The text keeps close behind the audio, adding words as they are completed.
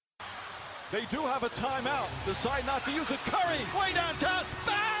They do have a timeout. Decide not to use it. Curry, way downtown.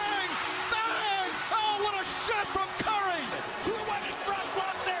 Bang! Bang! Oh, what a shot from Curry! 2-1 in front,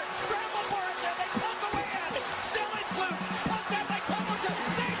 block there. Scramble for it, then they pull away at it. Still it's loose. Pulled down by Covington.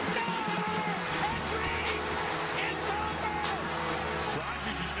 They score! Henry! It's over!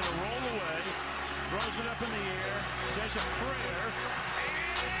 Rodgers is going to roll away. Throws it up in the air. Says a prayer.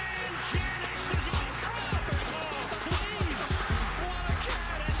 And Giannis is on top. Oh, please! What a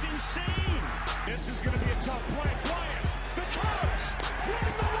cat! That's insane! This is going to be a tough play. Bryant, the Cubs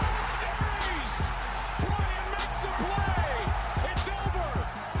win the World Series! Bryant makes the play! It's over!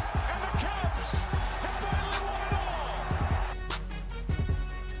 And the Cubs have finally won it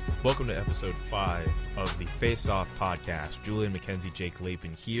all! Welcome to episode 5 of the Face Off podcast. Julian McKenzie, Jake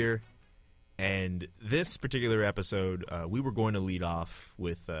Lapin here. And this particular episode, we were going to lead off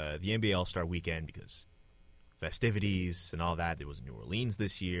with the NBA All-Star Weekend because festivities and all that. It was in New Orleans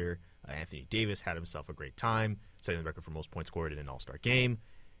this year. Anthony Davis had himself a great time, setting the record for most points scored in an All-Star game.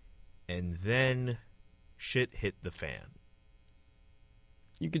 And then shit hit the fan.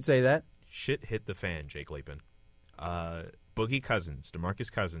 You could say that. Shit hit the fan, Jake Lapin. Boogie Cousins,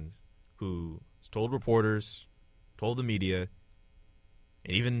 DeMarcus Cousins, who told reporters, told the media,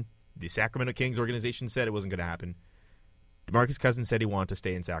 and even the Sacramento Kings organization said it wasn't going to happen. DeMarcus Cousins said he wanted to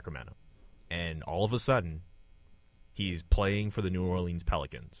stay in Sacramento. And all of a sudden, he's playing for the New Orleans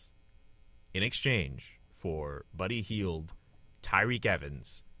Pelicans in exchange for Buddy Hield, Tyreek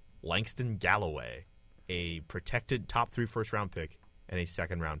Evans, Langston Galloway, a protected top 3 first-round pick, and a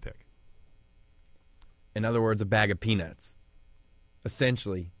second-round pick. In other words, a bag of peanuts.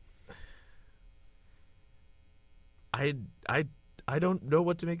 Essentially. I don't know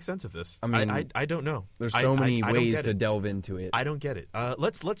what to make sense of this. I mean, I don't know. There's so many ways to it. delve into it. I don't get it.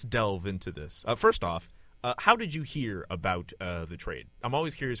 Let's delve into this. First off, how did you hear about the trade? I'm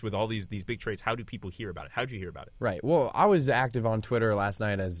always curious with all these big trades. How do people hear about it? How did you hear about it? Right. Well, I was active on Twitter last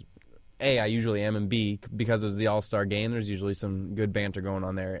night as A, I usually am, and B, because it was the All-Star game, there's usually some good banter going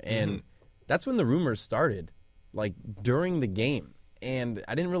on there. And that's when the rumors started, like during the game. And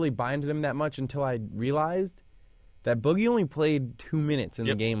I didn't really buy into them that much until I realized that Boogie only played 2 minutes in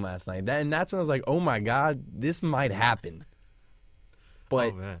the game last night. And that's when I was like, oh, my God, this might happen.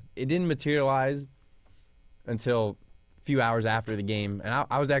 But it didn't materialize until a few hours after the game. And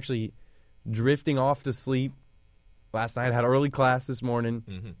I was actually drifting off to sleep last night. I had early class this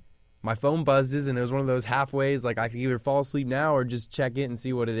morning. My phone buzzes, and it was one of those halfways, like I could either fall asleep now or just check it and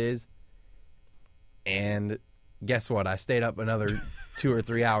see what it is. And guess what? I stayed up another 2 or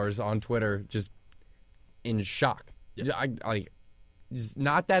 3 hours on Twitter just in shock. Not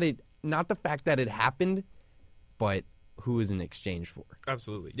the fact that it happened, but who is in exchange for?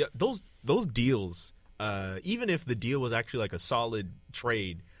 Absolutely. Yeah, those deals, even if the deal was actually like a solid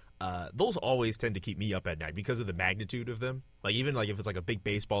trade, those always tend to keep me up at night because of the magnitude of them. Like even like if it's like a big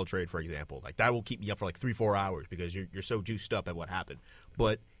baseball trade, for example, like that will keep me up for like 3-4 hours because you're so juiced up at what happened.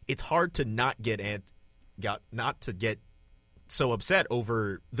 But it's hard to not get so upset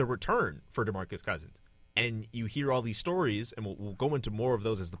over the return for DeMarcus Cousins. And you hear all these stories, and we'll go into more of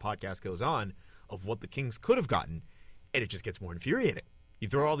those as the podcast goes on, of what the Kings could have gotten, and it just gets more infuriating. You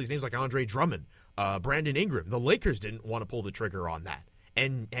throw all these names like Andre Drummond, Brandon Ingram. The Lakers didn't want to pull the trigger on that.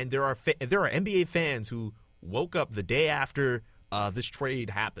 And there are NBA fans who woke up the day after this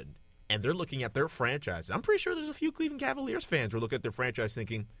trade happened, and they're looking at their franchise. I'm pretty sure there's a few Cleveland Cavaliers fans who are looking at their franchise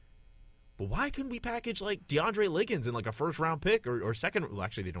thinking, but why couldn't we package like DeAndre Liggins in like a first-round pick or second? Well,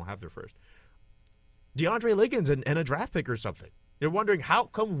 actually, they don't have their first. DeAndre Liggins and a draft pick or something. They're wondering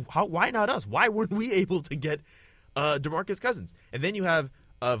why not us? Why weren't we able to get DeMarcus Cousins? And then you have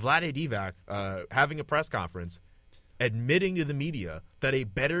Vlade Divac having a press conference admitting to the media that a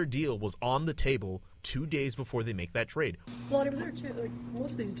better deal was on the table 2 days before they make that trade. Well, was there too, like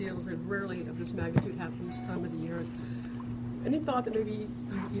most of these deals that rarely of this magnitude happen this time of the year. Any thought that maybe you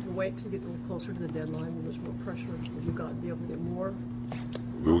even wait to get a little closer to the deadline when there's more pressure? Would you be able to get more?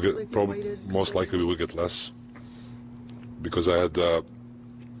 We will get most likely we will get less because I had a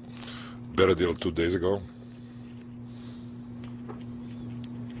better deal 2 days ago.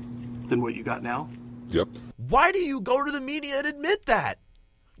 Than what you got now? Yep. Why do you go to the media and admit that?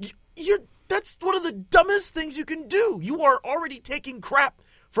 That's one of the dumbest things you can do. You are already taking crap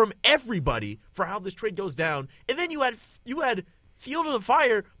from everybody for how this trade goes down, and then you had fuel to the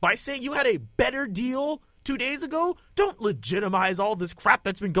fire by saying you had a better deal 2 days ago. Don't legitimize all this crap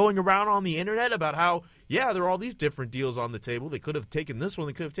that's been going around on the internet about how, yeah, there are all these different deals on the table. They could have taken this one.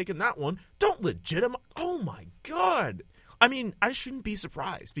 They could have taken that one. Don't legitimize. Oh, my God. I mean, I shouldn't be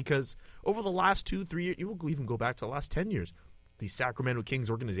surprised because over the last 2-3 years, you will even go back to the last 10 years, the Sacramento Kings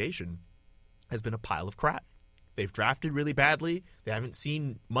organization has been a pile of crap. They've drafted really badly. They haven't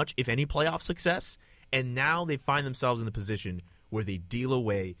seen much, if any, playoff success. And now they find themselves in a position where they deal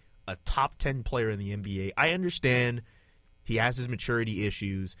away a top 10 player in the NBA. I understand he has his maturity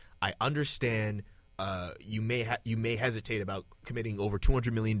issues. I understand you may hesitate about committing over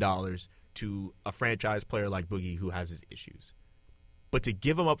 $200 million to a franchise player like Boogie who has his issues. But to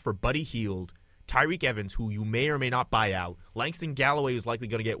give him up for Buddy Hield, Tyreke Evans, who you may or may not buy out, Langston Galloway is likely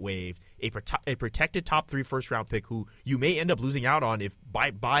going to get waived, a protected top 3 first-round pick who you may end up losing out on if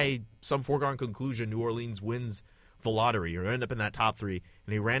by some foregone conclusion New Orleans wins the lottery or end up in that top 3,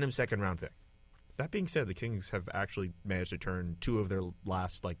 and a random second-round pick. That being said, the Kings have actually managed to turn 2 of their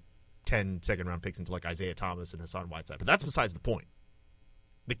last 10 second-round picks into Isaiah Thomas and Hassan Whiteside. But that's besides the point.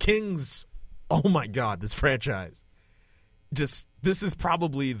 The Kings, oh my God, this franchise. This is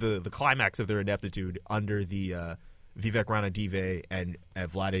probably the climax of their ineptitude under the Vivek Ranadive and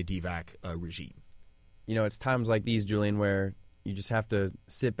Vlade Divac regime. It's times like these, Julian, where you just have to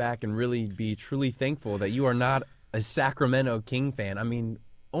sit back and really be truly thankful that you are not a Sacramento King fan. I mean,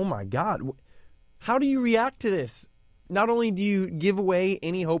 oh my God. How do you react to this? Not only do you give away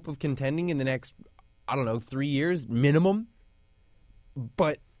any hope of contending in the next, 3 years minimum,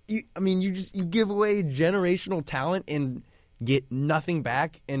 but you give away generational talent and get nothing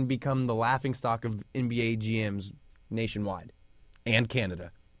back and become the laughingstock of NBA GMs nationwide and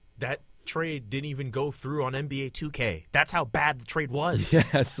Canada. That trade didn't even go through on NBA 2K. That's how bad the trade was. Yeah,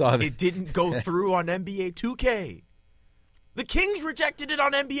 I saw that. It didn't go through on NBA 2K. The Kings rejected it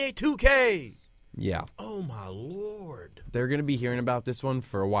on NBA 2K. Yeah. Oh, my Lord. They're going to be hearing about this one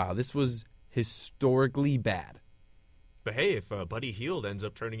for a while. This was historically bad. But hey, if Buddy Hield ends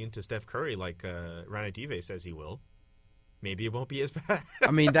up turning into Steph Curry like Ranadive says he will, maybe it won't be as bad.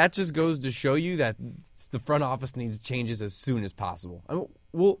 That just goes to show you that the front office needs changes as soon as possible.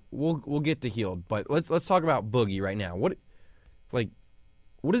 We'll get to Hield, but let's talk about Boogie right now. What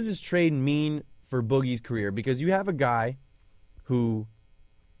does this trade mean for Boogie's career? Because you have a guy who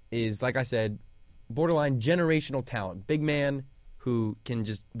is, like I said, borderline generational talent, big man who can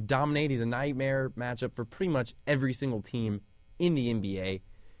just dominate. He's a nightmare matchup for pretty much every single team in the NBA.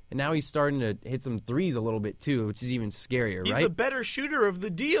 And now he's starting to hit some threes a little bit too, which is even scarier, He's right? the better shooter of the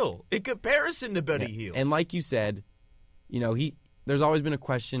deal in comparison to Buddy Hield. And like you said, there's always been a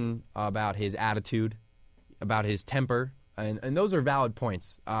question about his attitude, about his temper, and those are valid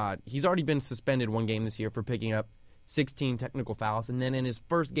points. He's already been suspended 1 game this year for picking up 16 technical fouls, and then in his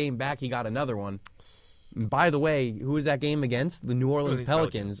first game back, he got another one. And by the way, who was that game against? The New Orleans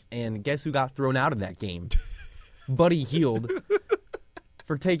Pelicans. And guess who got thrown out of that game? Buddy Hield.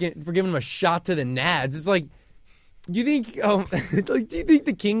 For giving him a shot to the nads. It's like, do you think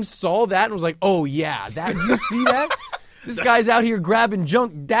the Kings saw that and was like, oh yeah, you see that? This guy's out here grabbing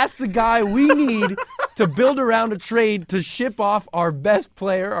junk. That's the guy we need to build around a trade to ship off our best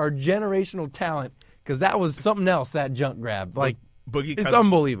player, our generational talent, because that was something else, that junk grab. It's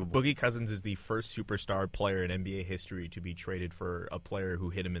unbelievable. Boogie Cousins is the first superstar player in NBA history to be traded for a player who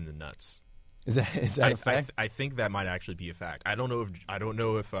hit him in the nuts. Is that a fact? I think that might actually be a fact. I don't know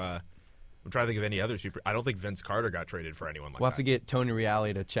if I'm trying to think of any other I don't think Vince Carter got traded for anyone like that. We'll have to get Tony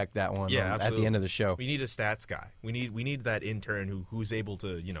Reale to check that one at the end of the show. We need a stats guy. We need that intern who's able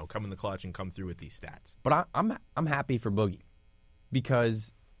to come in the clutch and come through with these stats. But I'm happy for Boogie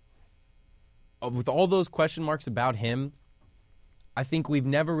because with all those question marks about him, I think we've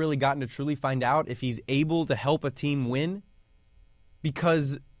never really gotten to truly find out if he's able to help a team win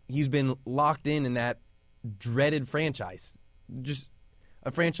because he's been locked in that dreaded franchise. Just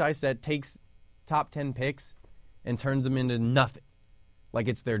a franchise that takes top 10 picks and turns them into nothing, like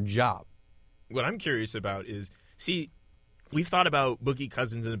it's their job. What I'm curious about is, we've thought about Boogie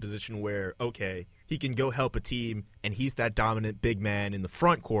Cousins in a position where, okay, he can go help a team, and he's that dominant big man in the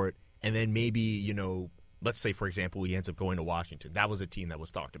front court, and then maybe, let's say, for example, he ends up going to Washington. That was a team that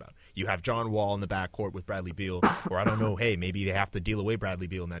was talked about. You have John Wall in the backcourt with Bradley Beal, or I don't know, hey, maybe they have to deal away Bradley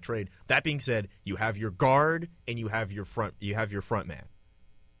Beal in that trade. That being said, you have your guard and you have your front man.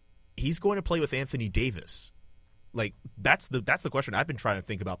 He's going to play with Anthony Davis. That's the question I've been trying to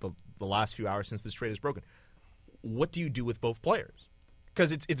think about the last few hours since this trade is broken. What do you do with both players?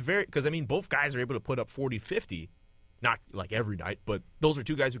 Because both guys are able to put up 40, 50, not like every night, but those are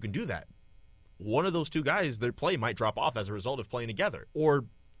 2 guys who can do that. One of those 2 guys, their play might drop off as a result of playing together. Or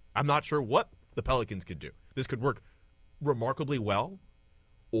I'm not sure what the Pelicans could do. This could work remarkably well,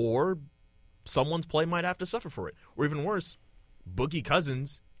 or someone's play might have to suffer for it. Or even worse, Boogie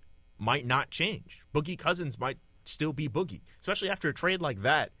Cousins might not change. Boogie Cousins might still be Boogie, especially after a trade like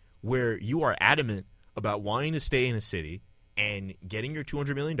that where you are adamant about wanting to stay in a city and getting your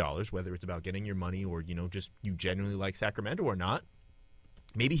 $200 million, whether it's about getting your money or, just you genuinely like Sacramento or not,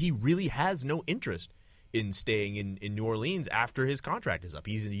 maybe he really has no interest in staying in New Orleans after his contract is up.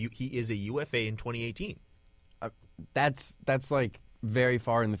 He is a UFA in 2018. That's like very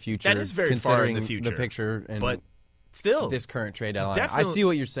far in the future. That is very far in the future. The picture, but still, this current trade deadline. I see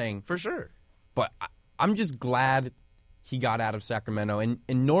what you're saying for sure. But I'm just glad he got out of Sacramento. And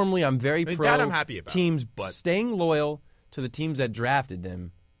normally I'm very pro that I'm happy about, teams but staying loyal to the teams that drafted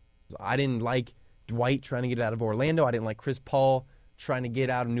them. I didn't like Dwight trying to get out of Orlando. I didn't like Chris Paul trying to get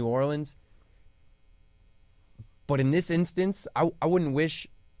out of New Orleans. But in this instance, I wouldn't wish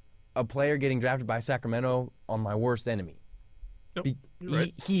a player getting drafted by Sacramento on my worst enemy. Nope,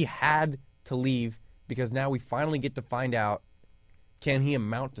 right. He had to leave because now we finally get to find out, can he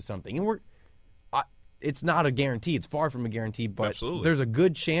amount to something? And it's not a guarantee. It's far from a guarantee, but Absolutely. There's a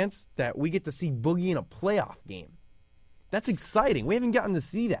good chance that we get to see Boogie in a playoff game. That's exciting. We haven't gotten to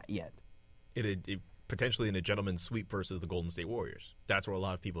see that yet. It potentially in a gentleman's sweep versus the Golden State Warriors. That's what a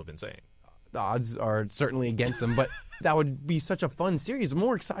lot of people have been saying. The odds are certainly against them, but that would be such a fun series.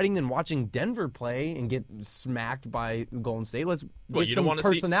 More exciting than watching Denver play and get smacked by Golden State. Let's get some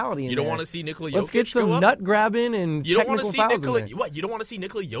personality in there. You don't want to see Nikola Jokic Let's get some nut grabbing and you don't want technical to see fouls Nikola. in there. What? You don't want to see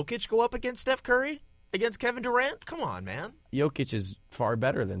Nikola Jokic go up against Steph Curry? Against Kevin Durant? Come on, man. Jokic is far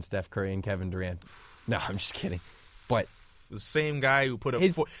better than Steph Curry and Kevin Durant. No, I'm just kidding. But the same guy who put up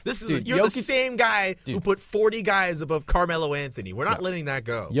you're Jokic, the same guy who put 40 guys above Carmelo Anthony. We're not letting that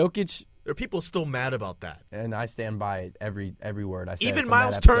go. Jokic. There are people still mad about that. And I stand by it, every word I said. Even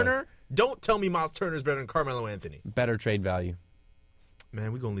Miles Turner? Don't tell me Miles Turner is better than Carmelo Anthony. Better trade value.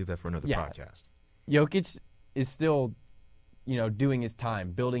 Man, we're going to leave that for another podcast. Jokic is still, doing his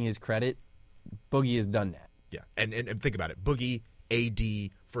time, building his credit. Boogie has done that. Yeah, and think about it. Boogie,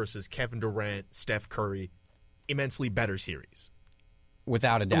 AD versus Kevin Durant, Steph Curry, immensely better series.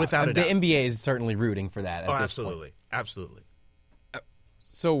 Without a doubt. The NBA is certainly rooting for that at this point. Absolutely.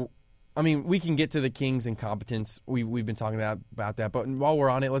 So, we can get to the Kings' incompetence. We've been talking about that, but while we're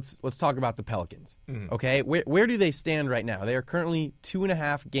on it, let's talk about the Pelicans. Mm-hmm. Okay, where do they stand right now? They are currently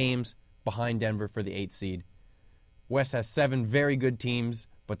 2.5 games behind Denver for the 8th seed. West has 7 very good teams,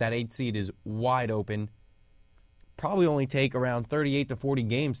 but that 8th seed is wide open. Probably only take around 38 to 40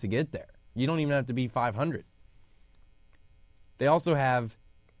 games to get there. You don't even have to be 500. They also have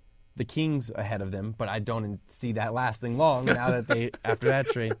the Kings ahead of them, but I don't see that lasting long now that after that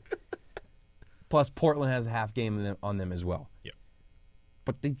trade. Plus, Portland has a half game on them as well. Yep.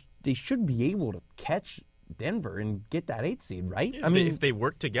 But they should be able to catch Denver and get that 8th seed, right? Yeah, if they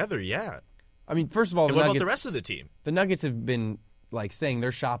work together, yeah. First of all, and what about the rest of the team? The Nuggets have been saying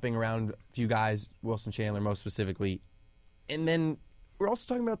they're shopping around a few guys, Wilson Chandler most specifically, and then we're also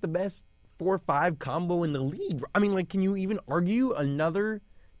talking about the best 4-5 combo in the league. Can you even argue another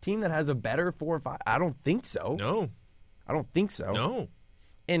team that has a better 4 or 5? I don't think so. No, I don't think so. No,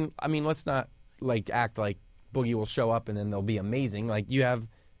 and let's not act like Boogie will show up and then they'll be amazing. You have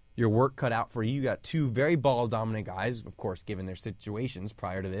your work cut out for you. You got 2 very ball dominant guys, of course, given their situations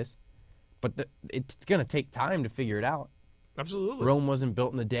prior to this, but it's going to take time to figure it out. Absolutely. Rome wasn't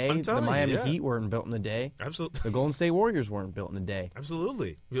built in a day. The Miami Heat weren't built in a day. Absolutely. The Golden State Warriors weren't built in a day.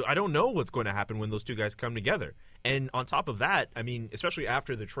 Absolutely. I don't know what's going to happen when those two guys come together. And on top of that, especially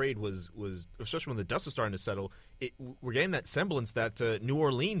after the trade was especially when the dust was starting to settle, we're getting that semblance that New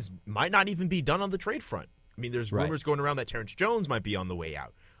Orleans might not even be done on the trade front. There's rumors going around that Terrence Jones might be on the way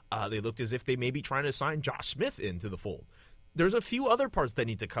out. They looked as if they may be trying to sign Josh Smith into the fold. There's a few other parts that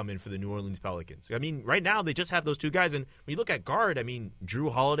need to come in for the New Orleans Pelicans. Right now they just have those 2 guys, and when you look at guard, Drew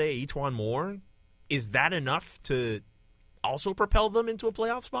Holiday, Etuan Moore, is that enough to also propel them into a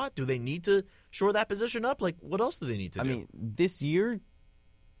playoff spot? Do they need to shore that position up? What else do they need to do? This year,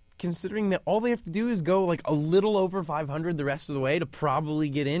 considering that all they have to do is go a little over 500 the rest of the way to probably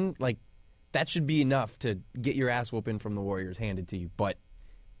get in, that should be enough to get your ass whooping from the Warriors handed to you. But,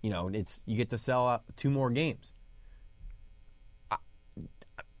 you get to sell out 2 more games.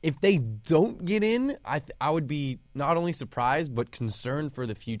 If they don't get in, I would be not only surprised but concerned for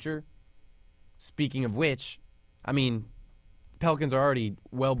the future. Speaking of which, Pelicans are already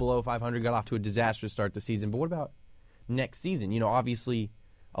well below 500, got off to a disastrous start the season. But what about next season? Obviously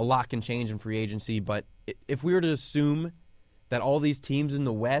a lot can change in free agency, but if we were to assume that all these teams in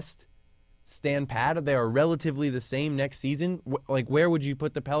the West stand pat, they are relatively the same next season, where would you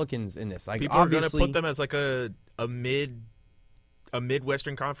put the Pelicans in this? People are going to put them as a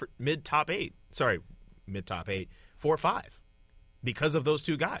Midwestern Conference, mid-top 8, 4-5, because of those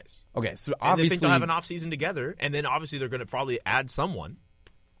 2 guys. Okay, so and obviously they think they'll have an offseason together, and then obviously they're going to probably add someone.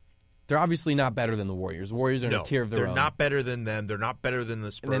 They're obviously not better than the Warriors. The Warriors are in a tier of their own. They're not better than them. They're not better than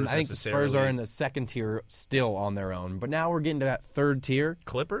the Spurs. And then I think the Spurs are in the second tier still on their own. But now we're getting to that third tier.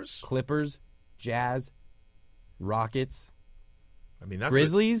 Clippers, Jazz, Rockets. I mean, that's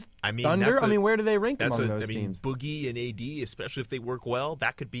Grizzlies, Thunder. Where do they rank among those teams? Boogie and AD, especially if they work well,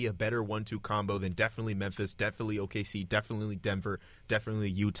 that could be a better 1-2 combo than definitely Memphis, definitely OKC, definitely Denver, definitely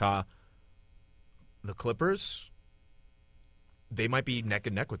Utah. The Clippers, they might be neck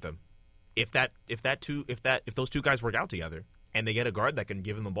and neck with them if those two guys work out together and they get a guard that can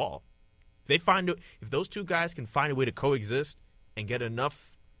give them the ball. If those two guys can find a way to coexist and get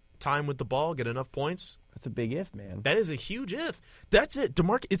enough time with the ball, get enough points. That's a big if, man. That is a huge if. That's it.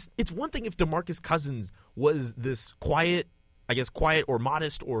 It's one thing if DeMarcus Cousins was this quiet or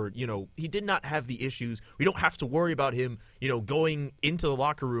modest, or he did not have the issues. We don't have to worry about him, going into the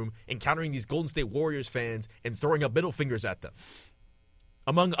locker room, encountering these Golden State Warriors fans and throwing up middle fingers at them.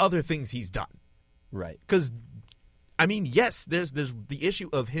 Among other things he's done. Right. Because yes, there's the issue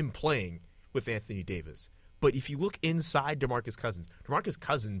of him playing with Anthony Davis. But if you look inside DeMarcus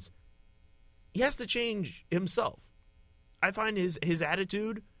Cousins, he has to change himself. I find his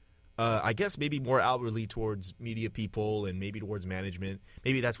attitude, I guess maybe more outwardly towards media people and maybe towards management.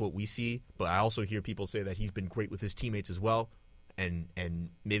 Maybe that's what we see. But I also hear people say that he's been great with his teammates as well. And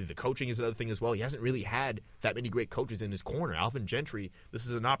maybe the coaching is another thing as well. He hasn't really had that many great coaches in his corner. Alvin Gentry, this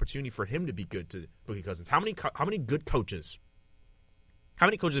is an opportunity for him to be good to Boogie Cousins. How many good coaches? How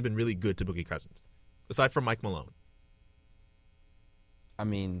many coaches have been really good to Boogie Cousins? Aside from Mike Malone.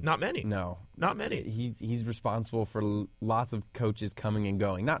 Not many. No. Not many. He's responsible for lots of coaches coming and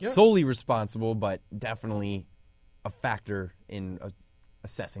going. Not solely responsible, but definitely a factor in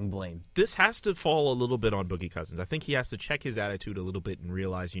assessing blame. This has to fall a little bit on Boogie Cousins. I think he has to check his attitude a little bit and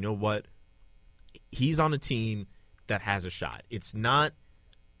realize, you know what? He's on a team that has a shot. It's not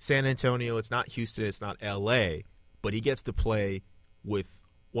San Antonio, it's not Houston, it's not L.A., but he gets to play with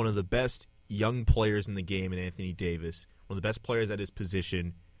one of the best young players in the game in Anthony Davis, one of the best players at his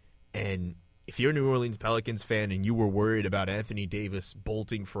position. And if you're a New Orleans Pelicans fan and you were worried about Anthony Davis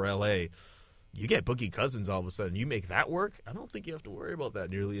bolting for L.A., you get Boogie Cousins all of a sudden. You make that work, I don't think you have to worry about that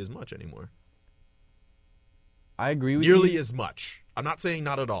nearly as much anymore. I agree with you. Nearly as much. I'm not saying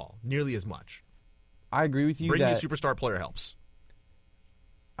not at all. Nearly as much. I agree with you. Bringing a superstar player helps.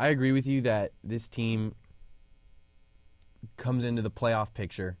 I agree with you that this team comes into the playoff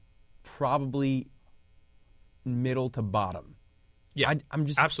picture probably middle to bottom. Yeah,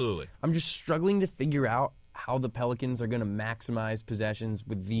 absolutely. I'm just struggling to figure out how the Pelicans are going to maximize possessions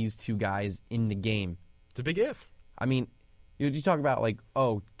with these two guys in the game. It's a big if. You talk about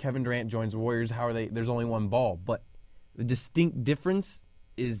Kevin Durant joins the Warriors. How are they? There's only one ball, but the distinct difference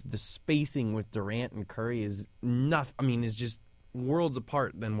is the spacing with Durant and Curry is enough. It's just worlds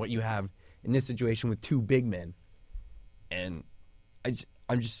apart than what you have in this situation with two big men. And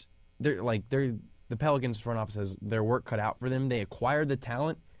the Pelicans front office has their work cut out for them. They acquired the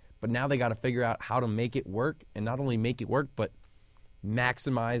talent, but now they got to figure out how to make it work, and not only make it work, but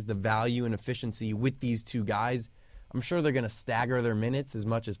maximize the value and efficiency with these two guys. I'm sure they're going to stagger their minutes as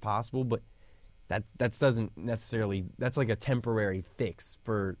much as possible, but that doesn't necessarily – that's like a temporary fix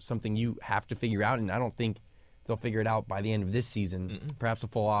for something you have to figure out, and I don't think they'll figure it out by the end of this season, perhaps a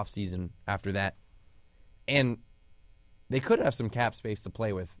full off season after that. And they could have some cap space to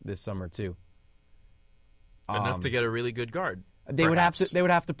play with this summer too. Enough to get a really good guard. They'd have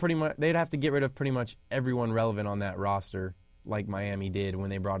to get rid of pretty much everyone relevant on that roster, like Miami did when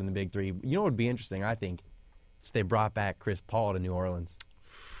they brought in the big three. You know what would be interesting, I think, if they brought back Chris Paul to New Orleans.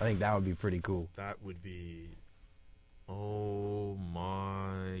 I think that would be pretty cool. That would be, oh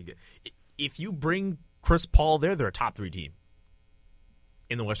my God. If you bring Chris Paul there, they're a top 3 team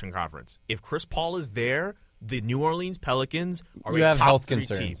in the Western Conference. If Chris Paul is there, the New Orleans Pelicans are a top 3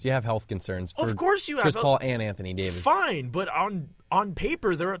 team. You have health concerns. For of course you have. Chris Paul and Anthony Davis. Fine, but on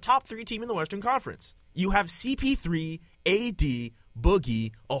paper, they're a top 3 team in the Western Conference. You have CP3, AD,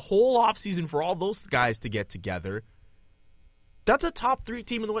 Boogie, a whole offseason for all those guys to get together. That's a top 3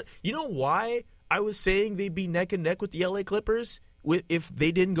 team in the West. You know why I was saying they'd be neck and neck with the LA Clippers if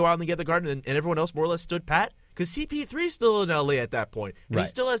they didn't go out and get the guard and everyone else more or less stood pat? Because CP3 is still in LA at that point. And right. He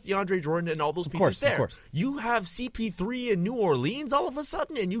still has DeAndre Jordan and all those pieces there. Of course. You have CP3 in New Orleans all of a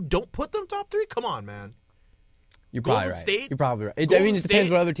sudden, and you don't put them top 3? Come on, man. You're probably right. State, You're probably right. It depends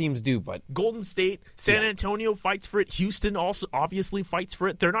what other teams do, but Golden State, San Antonio fights for it. Houston also obviously fights for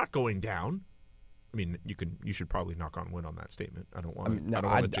it. They're not going down. I mean, you should probably knock on wood on that statement. I don't want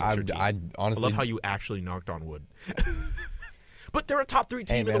to jinx your team. I honestly, I love how you actually knocked on wood. But they're a top 3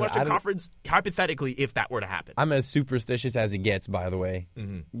 team in the Western Conference, hypothetically, if that were to happen. I'm as superstitious as it gets, by the way.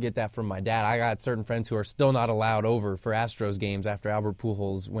 Get that from my dad. I got certain friends who are still not allowed over for Astros games after Albert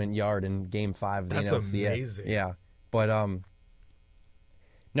Pujols went yard in Game 5 of the NLCS. That's amazing. Yeah. But,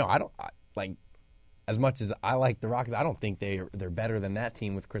 no, I don't like as much as I like the Rockets, I don't think they're better than that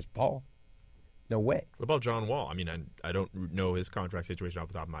team with Chris Paul. No way. What about John Wall? I mean, I don't know his contract situation off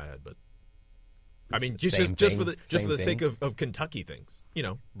the top of my head, but I mean, just for the sake of Kentucky things,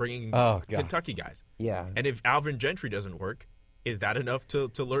 bringing Kentucky guys. Yeah. And if Alvin Gentry doesn't work, is that enough to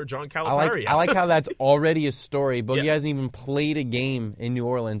lure John Calipari? I like how that's already a story. Boogie hasn't even played a game in New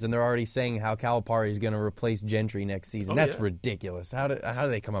Orleans, and they're already saying how Calipari is going to replace Gentry next season. That's ridiculous. How do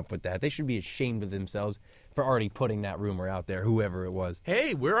they come up with that? They should be ashamed of themselves for already putting that rumor out there, whoever it was.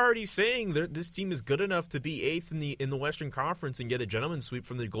 Hey, we're already saying that this team is good enough to be 8th in the Western Conference and get a gentleman's sweep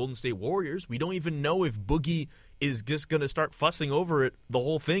from the Golden State Warriors. We don't even know if Boogie is just going to start fussing over it, the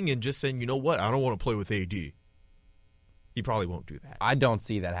whole thing, and just saying, you know what, I don't want to play with AD. He probably won't do that. I don't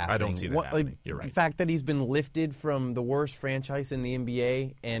see that happening. I don't see that happening. You're right. The fact that he's been lifted from the worst franchise in the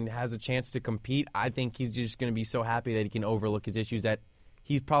NBA and has a chance to compete, I think he's just going to be so happy that he can overlook his issues that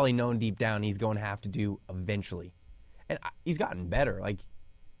he's probably known deep down he's going to have to do eventually. And he's gotten better.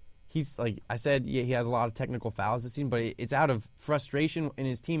 He's like I said, he has a lot of technical fouls this season, but it's out of frustration in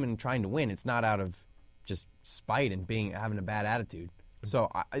his team and trying to win. It's not out of just spite and having a bad attitude. So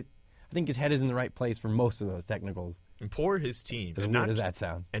I think his head is in the right place for most of those technicals. And poor his team. As weird as that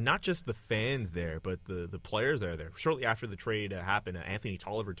sounds. And not just the fans there, but the players that are there. Shortly after the trade happened, Anthony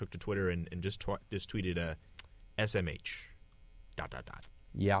Tolliver took to Twitter and just tweeted SMH. ...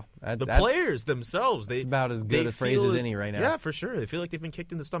 Yeah. The players themselves. It's about as good a phrase as any right now. Yeah, for sure. They feel like they've been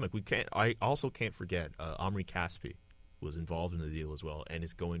kicked in the stomach. I also can't forget Omri Caspi was involved in the deal as well and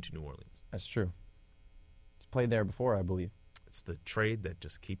is going to New Orleans. That's true. He's played there before, I believe. It's the trade that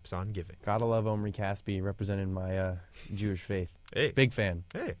just keeps on giving. Gotta love Omri Caspi representing my Jewish faith. Hey. Big fan.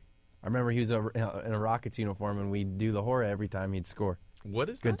 Hey. I remember he was in a Rockets uniform and we'd do the hora every time he'd score. What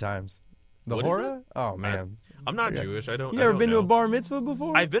is Good that? times. The what hora? Oh, man. I'm not Jewish. I don't. You ever been to a bar mitzvah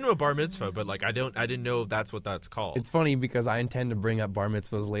before? I've been to a bar mitzvah, but I didn't know if that's what that's called. It's funny because I intend to bring up bar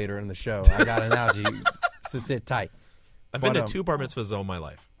mitzvahs later in the show. I got an analogy, so sit tight. I've been to 2 bar mitzvahs all my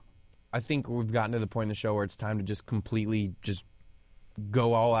life. I think we've gotten to the point in the show where it's time to just completely just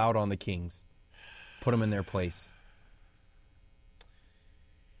go all out on the Kings. Put them in their place.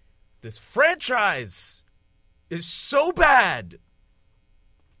 This franchise is so bad.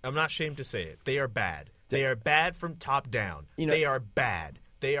 I'm not ashamed to say it. They are bad. They are bad from top down. They are bad.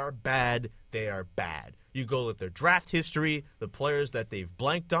 They are bad. They are bad. You go at their draft history, the players that they've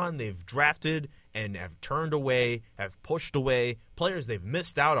blanked on, they've drafted and have turned away, have pushed away, players they've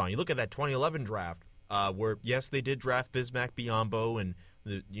missed out on. You look at that 2011 draft where, yes, they did draft Bismack Biyombo, and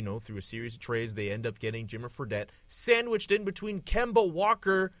through a series of trades, they end up getting Jimmer Fredette, sandwiched in between Kemba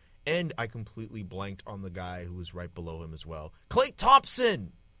Walker, and I completely blanked on the guy who was right below him as well, Klay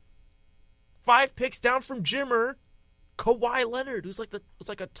Thompson. 5 picks down from Jimmer, Kawhi Leonard, who's like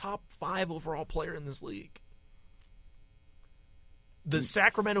a top 5 overall player in this league. The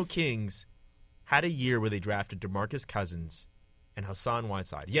Sacramento Kings had a year where they drafted DeMarcus Cousins and Hassan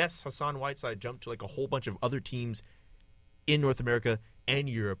Whiteside. Yes, Hassan Whiteside jumped to a whole bunch of other teams in North America and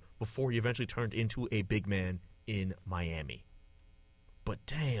Europe before he eventually turned into a big man in Miami. But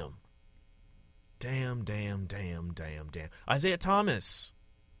damn. Isaiah Thomas.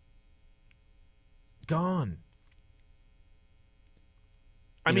 Gone.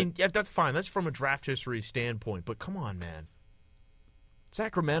 I mean, yeah, that's fine. That's from a draft history standpoint. But come on, man.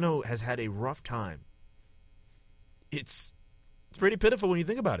 Sacramento has had a rough time. It's pretty pitiful when you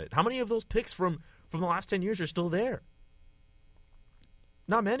think about it. How many of those picks from the last 10 years are still there?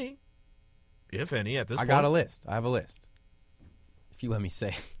 Not many, if any, at this point. I got a list. I have a list. If you let me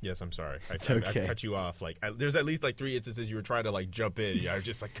say. Yes, I'm sorry. I cut you off. There's at least 3 instances you were trying to jump in. Yeah, I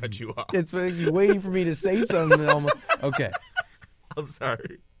just cut you off. It's you waiting for me to say something. Okay. I'm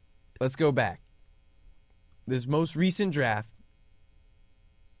sorry. Let's go back. This most recent draft,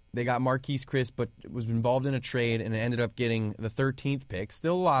 they got Marquise Chris, but was involved in a trade and ended up getting the 13th pick,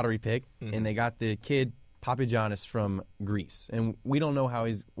 still a lottery pick, and they got the kid Papagiannis from Greece. And we don't know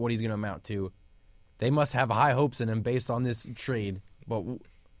what he's going to amount to. They must have high hopes in him based on this trade. But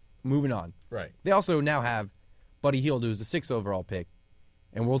moving on. Right. They also now have Buddy Hield, who's the 6th overall pick,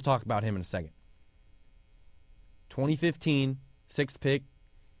 and we'll talk about him in a second. 2015, 6th pick,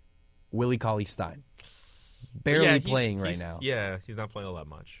 Willie Cauley-Stein. Barely playing right now. Yeah, he's not playing all that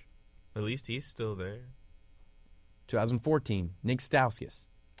much. At least he's still there. 2014, Nick Stauskas.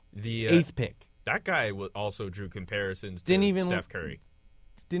 The 8th pick. That guy also drew comparisons to Steph Curry.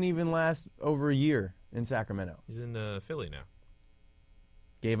 Didn't even last over a year in Sacramento. He's in Philly now.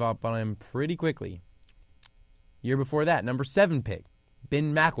 Gave up on him pretty quickly. Year before that, number 7 pick,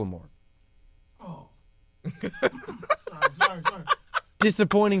 Ben McLemore. Oh. sorry.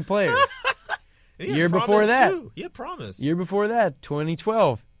 Disappointing player. Year before that. Too. He had promise. Year before that,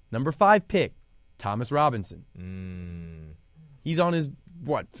 2012, number 5 pick, Thomas Robinson. He's on his,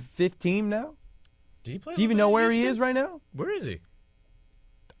 5th team now? Did he play? Do you even know where he is right now? Where is he?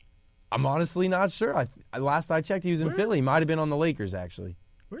 I'm honestly not sure. Last I checked, he was in Philly. He might have been on the Lakers, actually.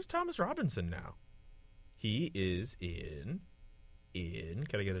 Where's Thomas Robinson now? He is in.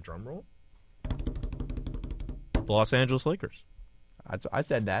 Can I get a drum roll? The Los Angeles Lakers. I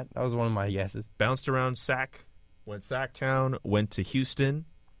said that. That was one of my guesses. Bounced around went Sacktown, went to Houston,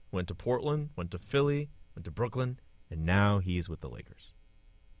 went to Portland, went to Philly, went to Brooklyn, and now he's with the Lakers.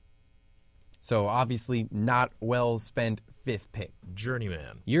 So obviously not well spent 5th pick.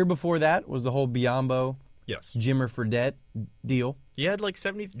 Journeyman. Year before that was the whole Biyombo, yes, Jimmer Fredette deal. He had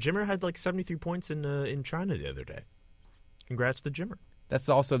Jimmer had 73 points in China the other day. Congrats to Jimmer. That's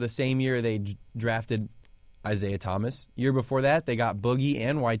also the same year they drafted Isaiah Thomas. Year before that, they got Boogie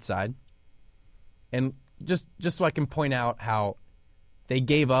and Whiteside. And just so I can point out how they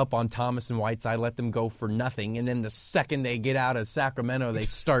gave up on Thomas and Whiteside, let them go for nothing, and then the second they get out of Sacramento, they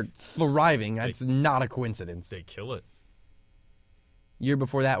start thriving. That's not a coincidence. They kill it. Year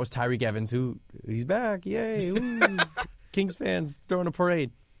before that was Tyreek Evans, he's back. Yay. Ooh. Kings fans throwing a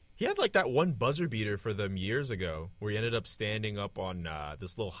parade. He had that one buzzer beater for them years ago where he ended up standing up on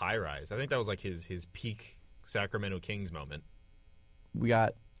this little high-rise. I think that was his peak Sacramento Kings moment. We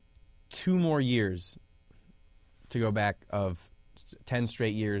got 2 more years to go back of 10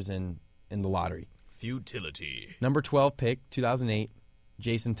 straight years in the lottery. Futility. Number 12 pick, 2008,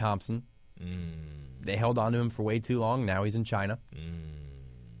 Jason Thompson. They held on to him for way too long. Now he's in China.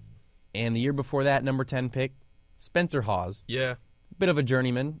 And the year before that, number 10 pick, Spencer Hawes. Yeah. Bit of a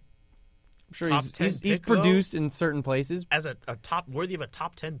journeyman. I'm sure he's produced in certain places. As a top, worthy of a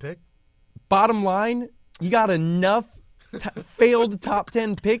top 10 pick? Bottom line, you got enough failed top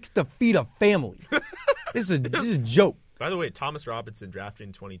 10 picks to feed a family. This is a joke. By the way, Thomas Robinson drafted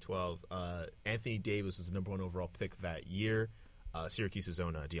in 2012. Anthony Davis was the number 1 overall pick that year. Syracuse's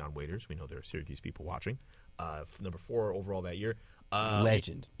own Deion Waiters. We know there are Syracuse people watching. Number 4 overall that year.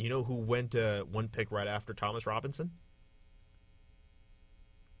 Legend. You know who went 1 pick right after Thomas Robinson?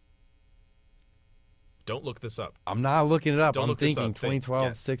 Don't look this up. I'm not looking it up. I'm thinking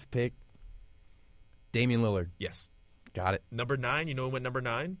 2012, 6th pick. Damian Lillard. Yes. Got it. Number 9. You know who went number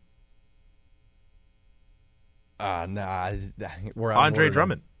 9? Nah. Andre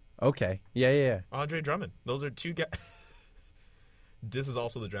Drummond. Okay. Yeah. Andre Drummond. Those are 2 guys. This is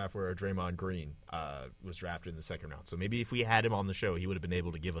also the draft where Draymond Green was drafted in the 2nd round. So maybe if we had him on the show, he would have been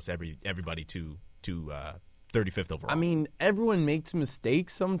able to give us everybody to 35th overall. I mean, everyone makes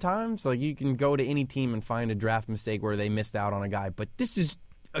mistakes sometimes. You can go to any team and find a draft mistake where they missed out on a guy. But this is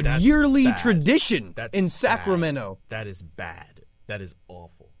a yearly tradition in Sacramento. That is bad. That is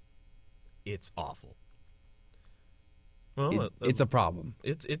awful. It's awful. Well, it's a problem.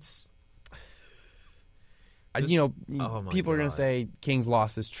 It's. People are going to God. say Kings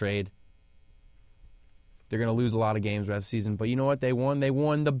lost this trade. They're going to lose a lot of games rest of the season. But you know what? They won. They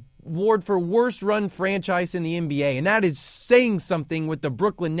won the award for worst run franchise in the NBA. And that is saying something with the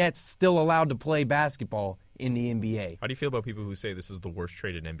Brooklyn Nets still allowed to play basketball in the NBA. How do you feel about people who say this is the worst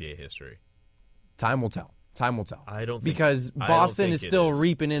trade in NBA history? Time will tell. I don't think because Boston is still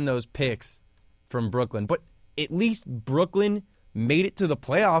reaping in those picks from Brooklyn. But at least Brooklyn made it to the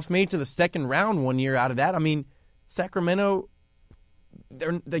playoffs, made it to the 2nd round 1 year out of that. I mean, Sacramento,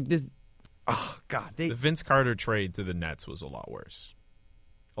 they're like this. Oh, God. The Vince Carter trade to the Nets was a lot worse.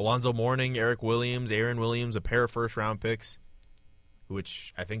 Alonzo Mourning, Eric Williams, Aaron Williams, a pair of 1st-round picks,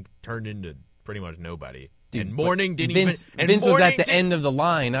 which I think turned into pretty much nobody. Dude, and Mourning didn't Vince even... Vince was at the end of the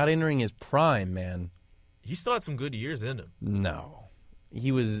line, not entering his prime, man. He still had some good years in him. No.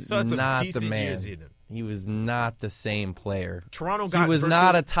 He was Still had some not the decent man. years in him. He was not the same player. Toronto got he was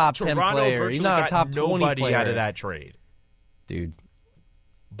not a top 10 player. He's not a top 20 nobody player out of that trade. Dude.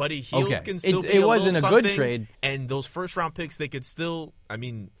 But Hield Okay. can still be It a wasn't little a good something, trade. And those 1st-round picks, they could still,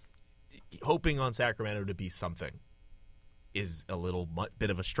 hoping on Sacramento to be something is a little bit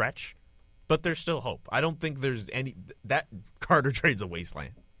of a stretch. But there's still hope. I don't think there's any – that Carter trade's a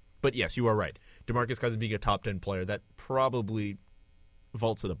wasteland. But, yes, you are right. DeMarcus Cousins being a top 10 player, that probably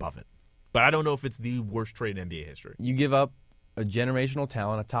vaults it above it. But I don't know if it's the worst trade in NBA history. You give up a generational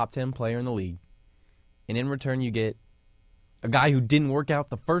talent, a top 10 player in the league, and in return you get a guy who didn't work out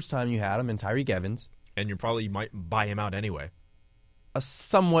the first time you had him in Tyreek Evans. And you probably might buy him out anyway. A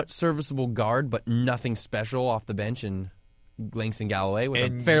somewhat serviceable guard, but nothing special off the bench in Langston Galloway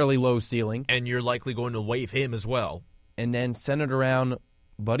with a fairly low ceiling. And you're likely going to waive him as well. And then centered around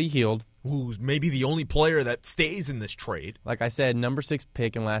Buddy Hield, who's maybe the only player that stays in this trade. Like I said, number 6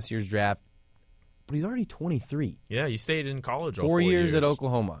 pick in last year's draft, but he's already 23. Yeah, he stayed in college all 4 years at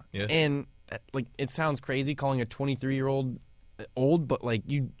Oklahoma. Yeah. And it sounds crazy calling a 23-year-old old, but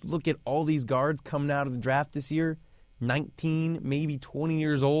you look at all these guards coming out of the draft this year, 19, maybe 20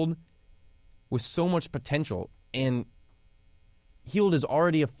 years old, with so much potential. And Hield is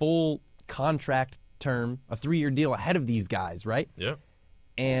already a full contract term, a 3-year deal ahead of these guys, right? Yeah.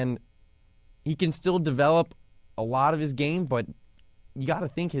 And he can still develop a lot of his game, but you got to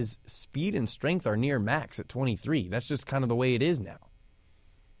think his speed and strength are near max at 23. That's just kind of the way it is now.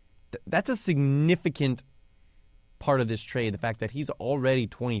 That's a significant part of this trade, the fact that he's already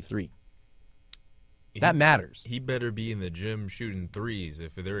 23. That matters. He better be in the gym shooting threes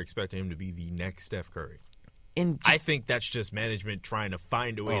if they're expecting him to be the next Steph Curry. And I think that's just management trying to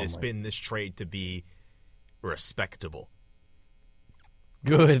find a way to spin this trade to be respectable.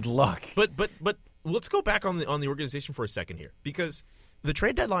 Good luck. But let's go back on the organization for a second here, because the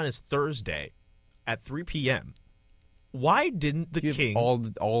trade deadline is Thursday at 3 p.m. Why didn't the King all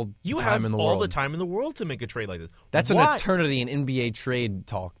the time in the world? All the time in the world to make a trade like this? That's an eternity in NBA trade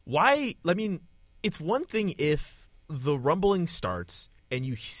talk. Why? I mean, it's one thing if the rumbling starts and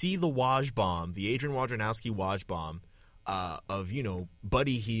you see the Woj bomb, the Adrian Wojnarowski Woj bomb of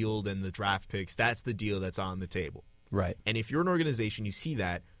Buddy Hield and the draft picks. That's the deal that's on the table. Right. And if you're an organization, you see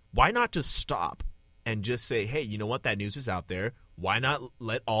that, why not just stop and just say, hey, you know what? That news is out there. Why not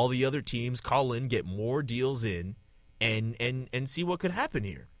let all the other teams call in, get more deals in, and see what could happen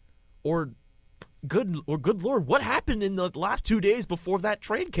here? Or good Lord, what happened in the last 2 days before that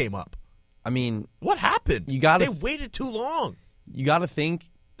trade came up? I mean, what happened? They waited too long. You got to think.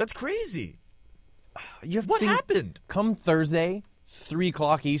 That's crazy. What happened? Come Thursday, 3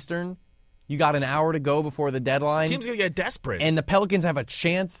 o'clock Eastern, you got an hour to go before the deadline. Team's going to get desperate. And the Pelicans have a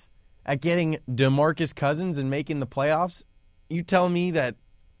chance at getting DeMarcus Cousins and making the playoffs. You tell me that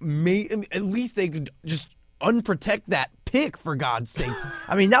at least they could just unprotect that pick, for God's sake.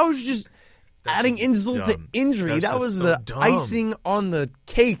 I mean, that was just adding insult to injury. That was the icing on the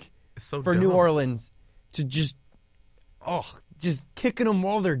cake for New Orleans to just kicking them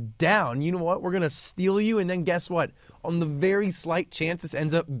while they're down. You know what? We're going to steal you, and then guess what? On the very slight chance this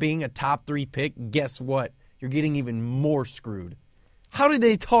ends up being a top 3 pick, guess what? You're getting even more screwed. How did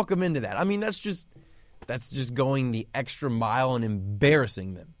they talk them into that? I mean, that's just going the extra mile and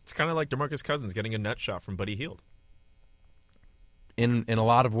embarrassing them. It's kind of like DeMarcus Cousins getting a nut shot from Buddy Hield. In a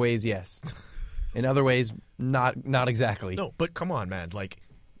lot of ways, yes. In other ways, not exactly. No, but come on, man.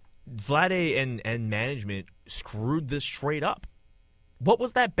 Vlade and management screwed this trade up. What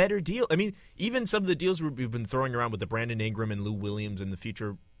was that better deal? I mean, even some of the deals we've been throwing around with the Brandon Ingram and Lou Williams and the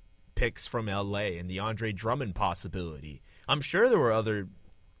future picks from L.A. and the Andre Drummond possibility. I'm sure there were other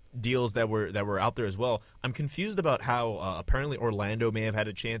deals that were out there as well. I'm confused about how apparently Orlando may have had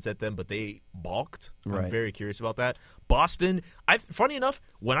a chance at them, but they balked. Right. I'm very curious about that. Boston, funny enough,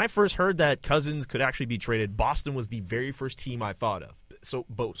 when I first heard that Cousins could actually be traded, Boston was the very first team I thought of.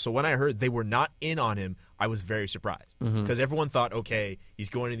 So when I heard they were not in on him, I was very surprised because everyone thought, okay, he's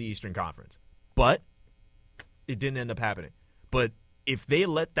going to the Eastern Conference, but it didn't end up happening. But if they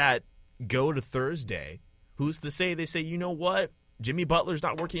let that go to Thursday, who's to say they say, you know what? Jimmy Butler's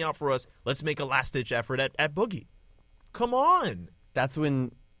not working out for us. Let's make a last-ditch effort at Boogie. Come on. That's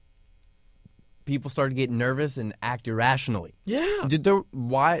when people started getting nervous and act irrationally. Yeah.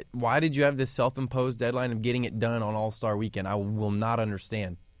 Why did you have this self-imposed deadline of getting it done on All-Star Weekend? I will not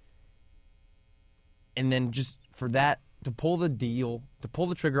understand. And then just for that, to pull the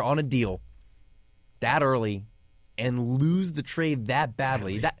trigger on a deal that early and lose the trade that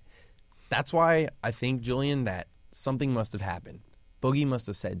badly, that's why I think, Julian, that something must have happened. Boogie must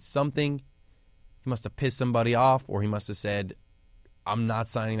have said something. He must have pissed somebody off, or he must have said, I'm not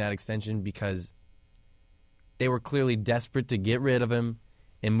signing that extension, because they were clearly desperate to get rid of him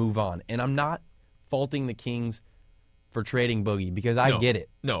and move on. And I'm not faulting the Kings for trading Boogie, because I get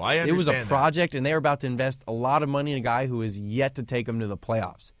it. No, I understand. It was a project, and they were about to invest a lot of money in a guy who is yet to take them to the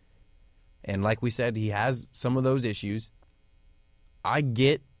playoffs. And like we said, he has some of those issues. I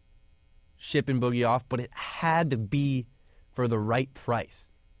get shipping Boogie off, but it had to be for the right price.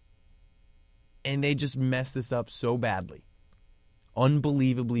 And they just messed this up so badly.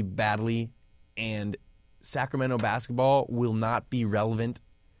 Unbelievably badly. And Sacramento basketball will not be relevant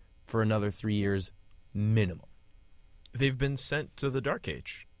for another 3 years minimum. they've been sent to the dark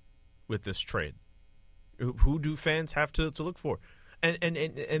age with this trade. Who do fans have to look for?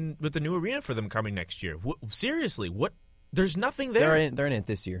 And with the new arena for them coming next year, seriously, what? There's nothing there. They're in it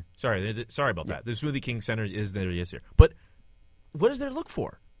this year. Sorry about that. The Smoothie King Center is there this year. But what is there to look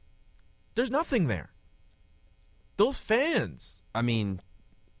for? There's nothing there. Those fans. I mean,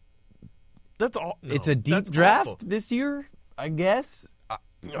 that's all. No, it's a deep draft awful. this year, I guess.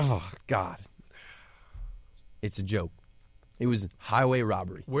 Oh, God. It's a joke. It was highway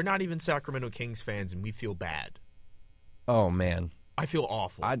robbery. We're not even Sacramento Kings fans, and we feel bad. Oh, man. I feel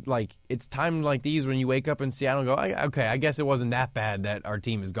awful. It's times like these when you wake up in Seattle and go, okay, I guess it wasn't that bad that our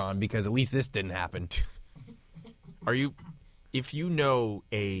team is gone because at least this didn't happen. If you know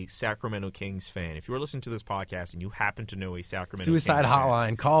a Sacramento Kings fan, if you're listening to this podcast and you happen to know a Sacramento Suicide Kings hotline,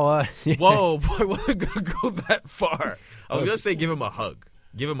 fan, call us. Whoa, boy, I wasn't going to go that far. I was going to say give him a hug.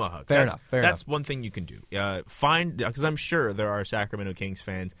 Give him a hug. Fair enough. That's one thing you can do. Because I'm sure there are Sacramento Kings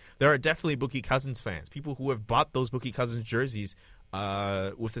fans. There are definitely Boogie Cousins fans. People who have bought those Boogie Cousins jerseys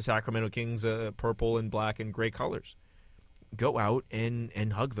with the Sacramento Kings purple and black and gray colors. Go out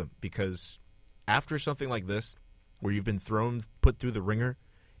and hug them, because after something like this, where you've been put through the ringer,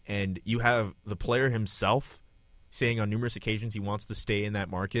 and you have the player himself saying on numerous occasions he wants to stay in that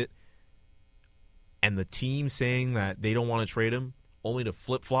market, and the team saying that they don't want to trade him, only to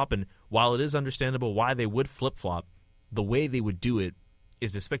flip-flop. And while it is understandable why they would flip-flop, the way they would do it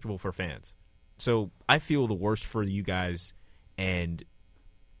is despicable for fans. So I feel the worst for you guys, and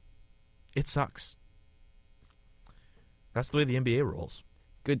it sucks. That's the way the NBA rolls.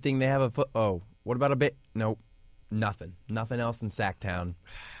 Good thing they have a foot. Oh, what about a bit? Nope. Nothing. Nothing else in Sacktown.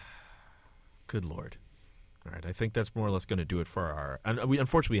 Good Lord. All right, I think that's more or less going to do it for our. And we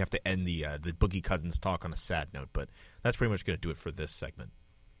unfortunately have to end the Boogie Cousins talk on a sad note, but that's pretty much going to do it for this segment.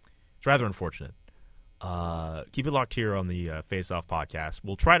 It's rather unfortunate. Keep it locked here on the Face Off podcast.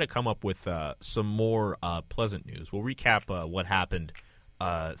 We'll try to come up with some more pleasant news. We'll recap what happened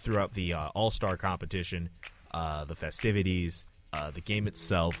throughout the All-Star competition, the festivities, the game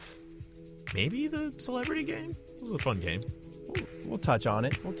itself, maybe the celebrity game. It was a fun game. We'll touch on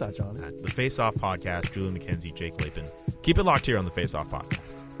it. The Face Off podcast, Julian McKenzie, Jake Lapin. Keep it locked here on the Face Off podcast.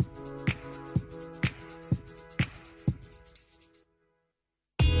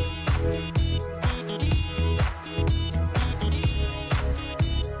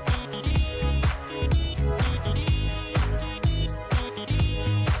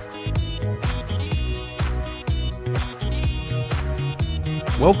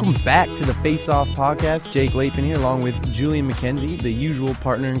 Welcome back to the Face Off podcast. Jake Lapin here, along with Julian McKenzie, the usual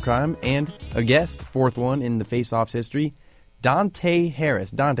partner in crime, and a guest, fourth one in the Face Off's history, Dontae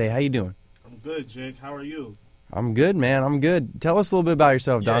Harris. Dontae, how you doing? I'm good, Jake. How are you? I'm good, man. I'm good. Tell us a little bit about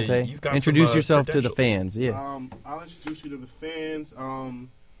yourself, Dontae. Introduce yourself to the fans. Yeah. I'll introduce you to the fans. All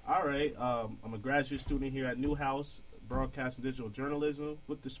right. I'm a graduate student here at Newhouse, broadcast and digital journalism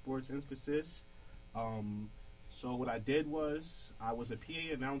with the sports emphasis. So what I did was I was a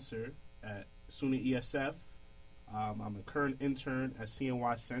PA announcer at SUNY ESF. I'm a current intern at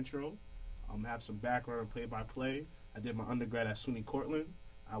CNY Central. I have some background in play-by-play. I did my undergrad at SUNY Cortland.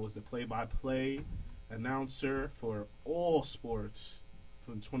 I was the play-by-play announcer for all sports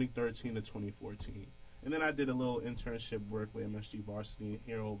from 2013 to 2014. And then I did a little internship work with MSG Varsity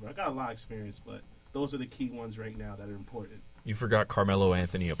here over. I got a lot of experience, but those are the key ones right now that are important. You forgot Carmelo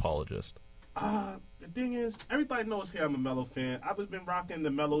Anthony apologist. The thing is, everybody knows here I'm a Melo fan. I've been rocking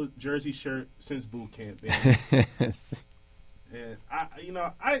the Melo jersey shirt since boot camp, man. And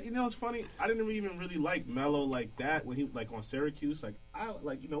it's funny. I didn't even really like Melo like that when he on Syracuse. It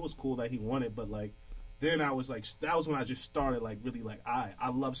was cool that he won it, but then I was that was when I just started really I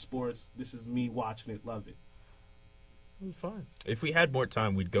love sports. This is me watching it, love it. Fine. If we had more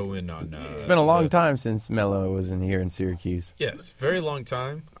time, we'd go in on. It's been a long time since Melo was in here in Syracuse. Yes, very long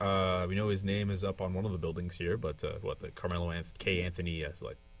time. We know his name is up on one of the buildings here, but the Carmelo K. Anthony?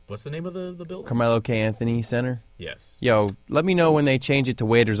 What's the name of the building? Carmelo K. Anthony Center. Yes. Yo, let me know when they change it to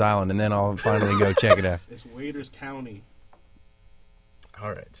Waiters Island, and then I'll finally go check it out. It's Waiters County.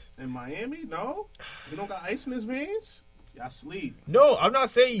 All right. In Miami, no, he don't got ice in his veins. Y'all sleep. No, I'm not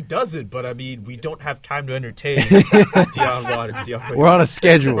saying he doesn't, but I mean, we don't have time to entertain Deion. We're on a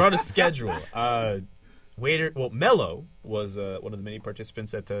schedule. Melo was one of the many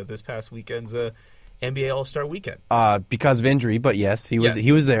participants at this past weekend's NBA All-Star Weekend. Because of injury, but yes, he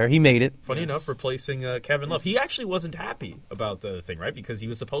was there. He made it. Funny enough, replacing Kevin Love. He actually wasn't happy about the thing, right? Because he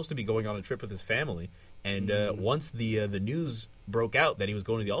was supposed to be going on a trip with his family, and once the news broke out that he was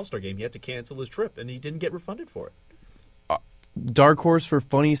going to the All-Star game, he had to cancel his trip, and he didn't get refunded for it. Dark horse for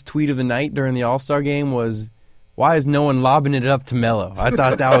funniest tweet of the night during the All-Star game was, why is no one lobbing it up to Melo? I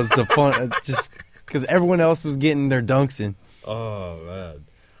thought that was the fun, just because everyone else was getting their dunks in. Oh,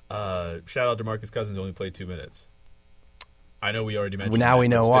 man. Shout out to DeMarcus Cousins, only played 2 minutes. I know we already mentioned Now that, we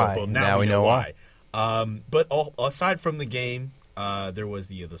know still, why. But Now we know why. But aside from the game, there was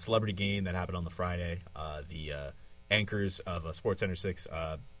the celebrity game that happened on the Friday. The anchors of SportsCenter 6,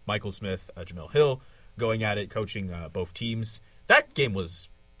 Michael Smith, Jamil Hill, going at it, coaching both teams. That game was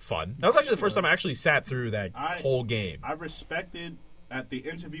fun. That was actually the first time I actually sat through that whole game. I respected at the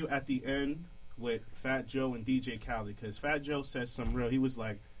interview at the end with Fat Joe and DJ Khaled, because Fat Joe said some real. He was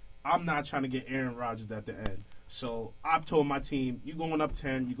like, I'm not trying to get Aaron Rodgers at the end. So I've told my team, you going up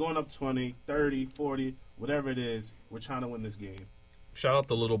 10, you going up 20, 30, 40, whatever it is, we're trying to win this game. Shout out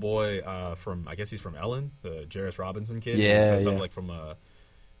the little boy from, I guess he's from Ellen, the Jarris Robinson kid. Yeah, He said something like from a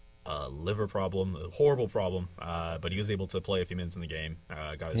liver problem, a horrible problem, but he was able to play a few minutes in the game.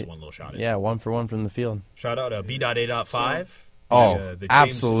 Got his one little shot in. Yeah, 1 for 1 from the field. Shout out B.A.5. The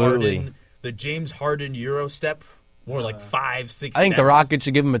absolutely. The James Harden Euro step, more like 5-6 I think the steps. Rockets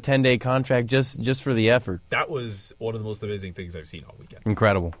should give him a 10-day contract just for the effort. That was one of the most amazing things I've seen all weekend.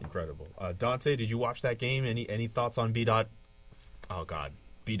 Incredible. Dontae, did you watch that game? Any thoughts on B.A.5?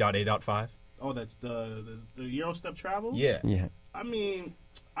 Oh, that's the Euro step travel? Yeah. I mean,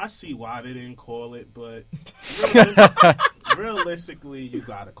 I see why they didn't call it, but realistically, you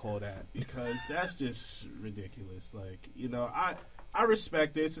got to call that because that's just ridiculous. Like, I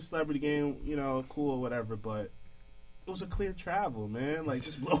respect it. It's a celebrity game, cool or whatever, but it was a clear travel, man. Like,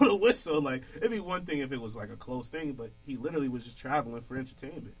 just blow the whistle. Like, it'd be one thing if it was like a close thing, but he literally was just traveling for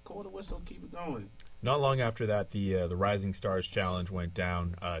entertainment. Call the whistle, keep it going. Not long after that, the Rising Stars Challenge went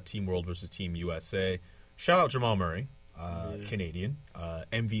down. Team World versus Team USA. Shout out Jamal Murray, Canadian,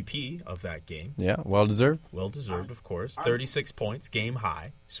 MVP of that game. Yeah, well deserved. Well deserved, of course. 36 points, game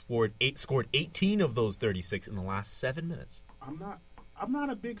high. Scored 18 of those 36 in the last 7 minutes. I'm not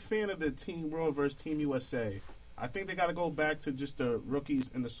a big fan of the Team World versus Team USA. I think they got to go back to just the rookies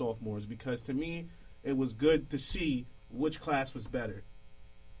and the sophomores because to me, it was good to see which class was better.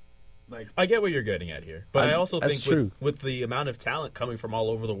 Like, I get what you're getting at here, but I also think true. With the amount of talent coming from all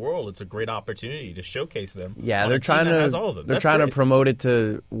over the world, it's a great opportunity to showcase them. Yeah, on they're a team trying that to has all of them. they're That's trying great. to promote it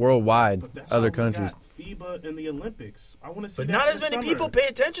to worldwide, but that's other how we countries. got FIBA and the Olympics. I want to see But that not in as many summer. people pay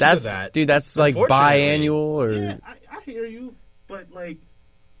attention That's to that. dude. That's like Unfortunately. biannual or Yeah, I hear you, but like,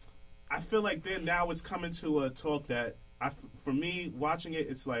 I feel like then now it's coming to a talk that for me watching it,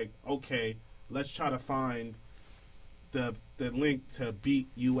 it's like okay, let's try to find the link to beat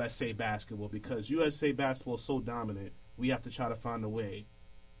USA basketball because USA basketball is so dominant. We have to try to find a way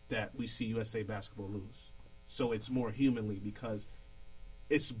that we see USA basketball lose, so it's more humanly because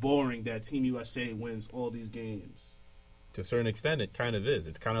it's boring that Team USA wins all these games. To a certain extent, it kind of is.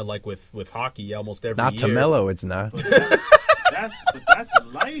 It's kind of like with hockey almost every not year. to Melo. It's not But that's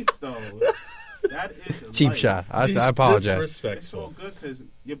life, though. That is cheap life. shot. I apologize. It's Disrespectful. all good because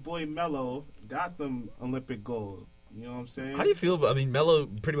your boy Melo got them Olympic gold. You know what I'm saying? How do you feel about? I mean, Melo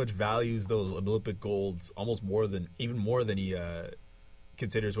pretty much values those Olympic golds even more than he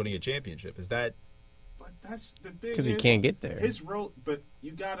considers winning a championship. Is that? But that's the thing. Because he can't get there. His road, but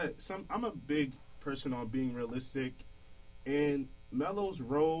you gotta. I'm a big person on being realistic, and Melo's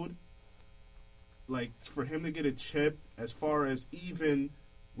road, like for him to get a chip, as far as even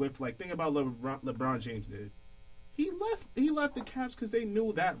with like think about LeBron James did. He left the Cavs because they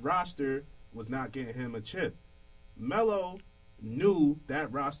knew that roster was not getting him a chip. Melo knew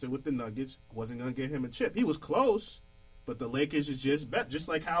that roster with the Nuggets wasn't going to get him a chip. He was close, but the Lakers is just bet. Just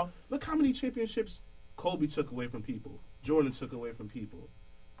like look how many championships Kobe took away from people, Jordan took away from people.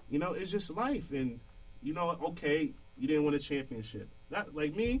 It's just life. And, okay, you didn't win a championship. That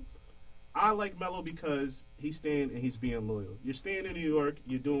like me, I like Melo because he's staying and he's being loyal. You're staying in New York.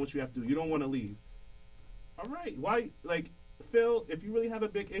 You're doing what you have to do. You don't want to leave. All right. Why, Phil, if you really have a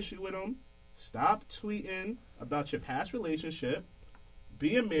big issue with him, stop tweeting about your past relationship,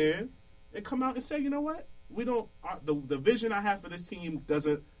 be a man, and come out and say, you know what? We don't. The vision I have for this team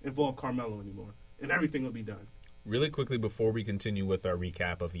doesn't involve Carmelo anymore, and everything will be done. Really quickly before we continue with our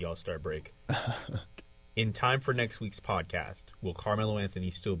recap of the All-Star break, in time for next week's podcast, will Carmelo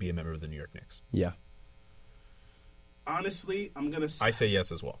Anthony still be a member of the New York Knicks? Yeah. Honestly, I'm gonna. I say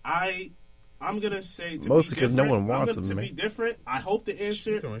yes as well. I'm gonna say mostly because no one wants him. To be different, I hope the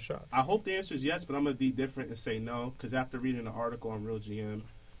answer. Throwing shots. I hope the answer is yes, but I'm gonna be different and say no because after reading the article on Real GM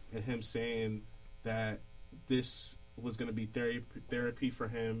and him saying that this was gonna be therapy for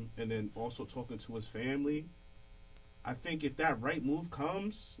him, and then also talking to his family, I think if that right move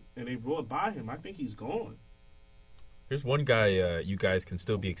comes and they roll it by him, I think he's gone. Here's one guy you guys can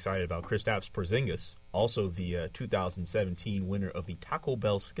still be excited about, Kristaps Porzingis, also the 2017 winner of the Taco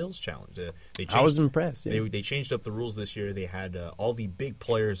Bell Skills Challenge. I was impressed. Yeah. They changed up the rules this year. They had all the big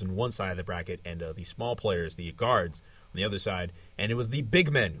players on one side of the bracket and the small players, the guards, on the other side. And it was the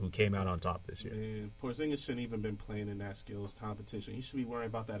big men who came out on top this year. Man, Porzingis shouldn't even been playing in that skills competition. He should be worrying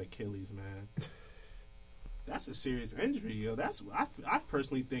about that Achilles, man. That's a serious injury, yo. I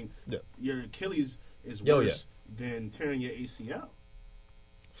personally think your Achilles is worse than tearing your ACL.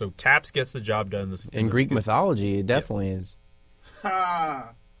 So Taps gets the job done. In Greek mythology, it definitely is.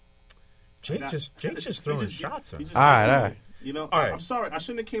 Jake's just throwing shots. All right. You know, all right. I'm sorry. I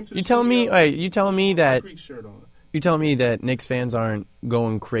shouldn't have came to the You telling me that Greek shirt on. You telling me that Knicks fans aren't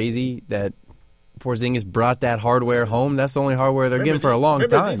going crazy that Porzingis brought that hardware home? That's the only hardware they're getting for a long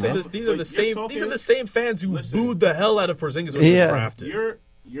time, man. These are the same fans who booed the hell out of Porzingis when he was drafted.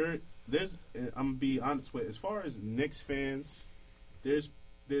 I'm gonna be honest with, as far as Knicks fans, there's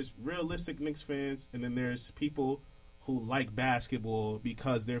realistic Knicks fans, and then there's people who like basketball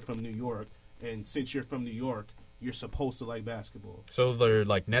because they're from New York, and since you're from New York, you're supposed to like basketball. So they're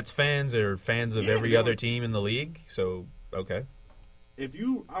like Nets fans or fans of every other team in the league? So, okay. If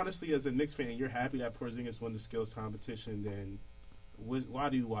you, honestly, as a Knicks fan, you're happy that Porzingis won the skills competition, then why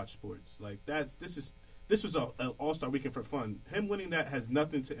do you watch sports? Like, this was an all-star weekend for fun. Him winning that has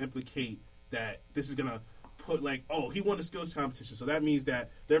nothing to implicate that this is going to put, like, oh, he won the skills competition, so that means that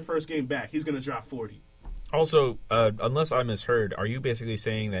their first game back, he's going to drop 40. Also, unless I misheard, are you basically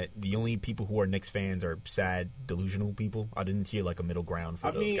saying that the only people who are Knicks fans are sad, delusional people? I didn't hear, like, a middle ground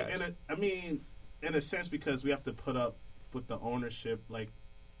for those guys. In a sense, because we have to put up with the ownership. Like,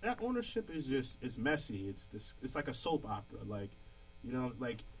 that ownership is messy. It's like a soap opera. Like, you know,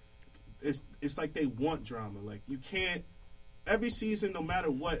 like, it's like they want drama. Like, you can't, every season, no matter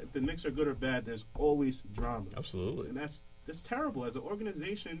what, if the Knicks are good or bad, there's always drama. Absolutely. And that's terrible. As an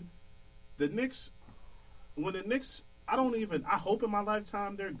organization, the Knicks, I hope in my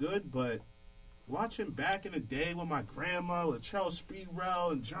lifetime they're good, but watching back in the day with my grandma, with Charles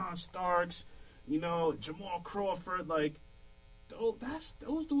Speedwell and John Starks, you know, Jamal Crawford, like,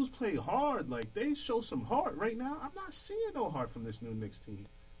 those dudes play hard. Like, they show some heart. Right now, I'm not seeing no heart from this new Knicks team.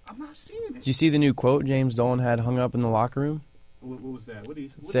 I'm not seeing it. Did you see the new quote James Dolan had hung up in the locker room? What was that? What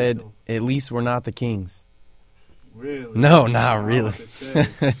said, "At least we're not the Kings." Really? No, not really.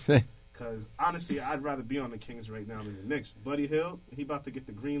 Because, honestly, I'd rather be on the Kings right now than the Knicks. Buddy Hield, he about to get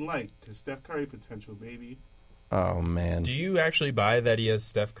the green light because Steph Curry potential, baby. Oh, man. Do you actually buy that he has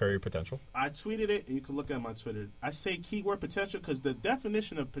Steph Curry potential? I tweeted it, and you can look at my Twitter. I say keyword potential because the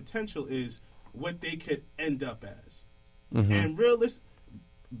definition of potential is what they could end up as. Mm-hmm. And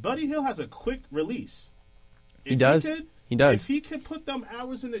Buddy Hield has a quick release. He does. If he could put them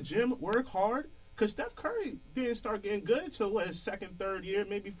hours in the gym, work hard, because Steph Curry didn't start getting good until his second, third year,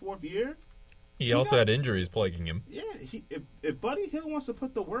 maybe fourth year. He also had injuries plaguing him. Yeah, if Buddy Hield wants to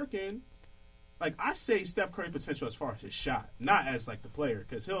put the work in, like, I say Steph Curry potential as far as his shot, not as, like, the player,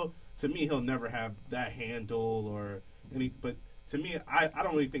 because he'll never have that handle or any, but to me, I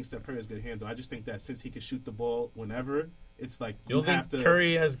don't really think Steph Curry has good handle. I just think that since he can shoot the ball whenever, it's like you don't think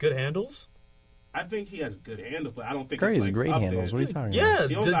Curry has good handles? I think he has good handle, but I don't think Curry it's has like great up handles. there. What are you talking about? Yeah,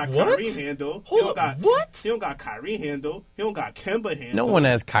 he don't got Kyrie handle. Hold up, what? He don't got Kyrie handle. He don't got Kemba handle. No one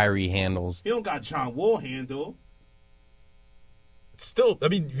has Kyrie handles. He don't got John Wall handle. Still, I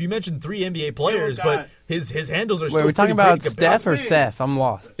mean, you mentioned 3 NBA players, but his handles are still. Wait, we're talking pretty about great. Steph or Seth? I'm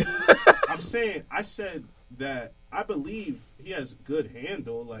lost. I said that I believe he has good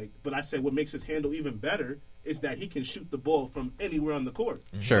handle, but I said what makes his handle even better is that he can shoot the ball from anywhere on the court.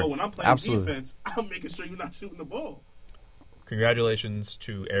 Sure. So when I'm playing defense, I'm making sure you're not shooting the ball. Congratulations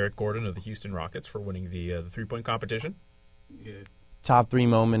to Eric Gordon of the Houston Rockets for winning the 3-point competition. Yeah. Top 3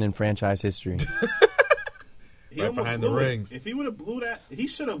 moment in franchise history. He right behind the rings. If he would have blew that, he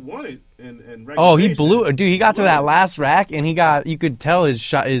should have won it in regulation. Oh, he blew it, dude. He got to that last rack, and you could tell his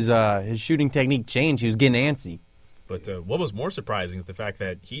shooting technique changed. He was getting antsy. But what was more surprising is the fact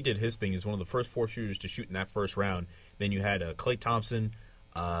that he did his thing as one of the first 4 shooters to shoot in that first round. Then you had Klay Thompson,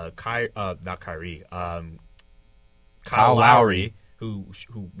 Kyle Lowry, who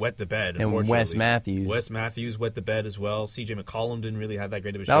wet the bed. And Wes Matthews. Wes Matthews wet the bed as well. C.J. McCollum didn't really have that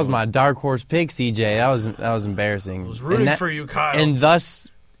great of a shot. That was my dark horse pick, C.J. That was embarrassing. I was rooting for you, Kyle. And thus,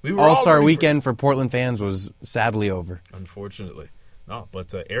 All-Star Weekend for Portland fans was sadly over. Unfortunately. No,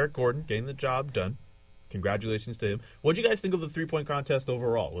 but Eric Gordon getting the job done. Congratulations to him. What did you guys think of the 3-point contest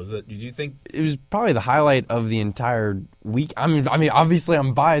overall? Did you think it was probably the highlight of the entire week? I mean, obviously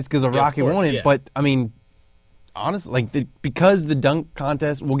I'm biased because Rocky won it, but I mean, honestly, because the dunk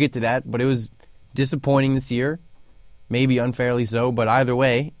contest, we'll get to that, but it was disappointing this year. maybe unfairly so, but either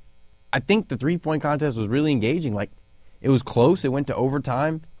way, I think the three-point contest was really engaging. Like, it was close. It went to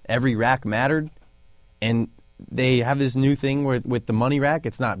overtime. Every rack mattered. And they have this new thing with the money rack.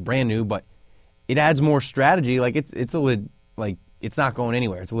 It's not brand new, but it adds more strategy. Like, it's not going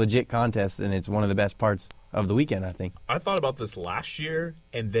anywhere. It's a legit contest, and it's one of the best parts of the weekend, I think. I thought about this last year,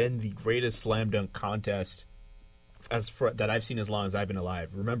 and then the greatest slam dunk contest that I've seen as long as I've been alive.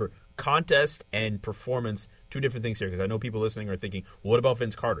 Remember, contest and performance, two different things here, because I know people listening are thinking, well, what about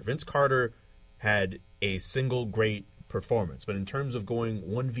Vince Carter? Vince Carter had a single great performance, but in terms of going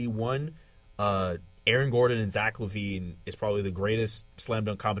 1v1, Aaron Gordon and Zach LaVine is probably the greatest slam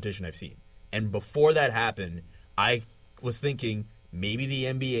dunk competition I've seen. And before that happened, I was thinking maybe the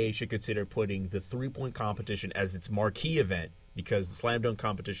NBA should consider putting the three-point competition as its marquee event, because the slam dunk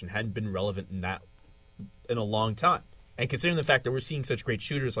competition hadn't been relevant in a long time. And considering the fact that we're seeing such great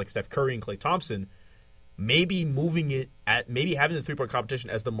shooters like Steph Curry and Klay Thompson, maybe having the three-point competition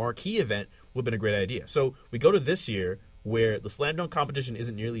as the marquee event would have been a great idea. So we go to this year where the slam dunk competition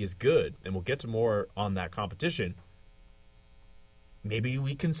isn't nearly as good, and we'll get to more on that competition. Maybe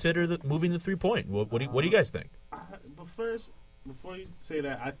we consider moving the three-point. What do you guys think? But first, before you say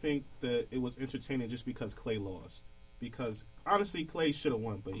that, I think that it was entertaining just because Klay lost. Because honestly, Klay should have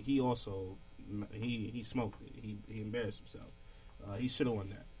won, but he also he smoked it. He embarrassed himself. He should have won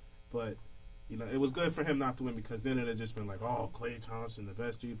that. But it was good for him not to win, because then it had just been like, oh, Klay Thompson, the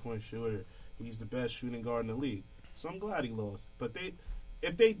best three-point shooter. He's the best shooting guard in the league. So I'm glad he lost. But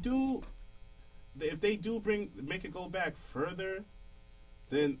if they do make it go back further,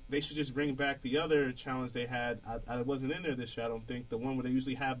 then they should just bring back the other challenge they had. I wasn't in there this year, I don't think. The one where they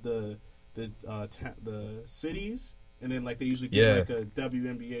usually have the cities, and then like they usually get like a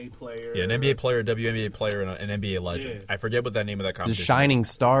WNBA player. Yeah, an NBA player, WNBA player, and an NBA legend. Yeah. I forget what that name of that competition. The Shining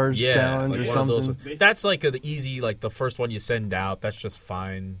Stars challenge or something. That's like the easy, like the first one you send out. That's just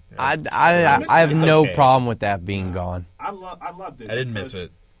fine. I have no problem with that being gone. I loved it. I didn't miss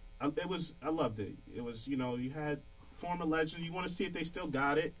it. I loved it. It was, you had former legends. You want to see if they still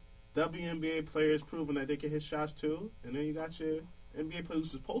got it. WNBA players proving that they can hit shots too, and then you got your NBA players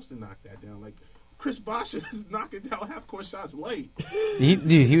who's supposed to knock that down. Like Chris Bosh is knocking down half-court shots late.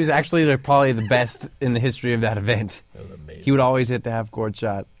 He was actually probably the best in the history of that event. That was amazing. He would always hit the half-court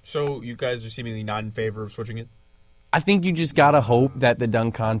shot. So you guys are seemingly not in favor of switching it? I think you just got to hope that the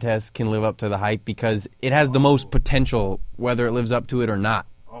dunk contest can live up to the hype, because it has the most potential, whether it lives up to it or not.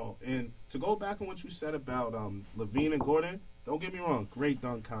 Oh, and to go back on what you said about LaVine and Gordon, don't get me wrong, great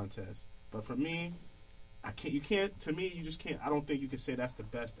dunk contest. But for me, you just can't. I don't think you can say that's the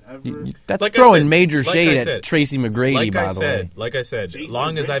best ever. That's like throwing major shade at Tracy McGrady, by the way. Like I said, as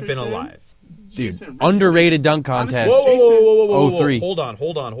long as I've been alive. Dude, underrated dunk contest. Whoa. 03. Hold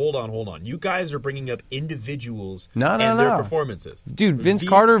on. You guys are bringing up individuals and their performances. Dude, Vince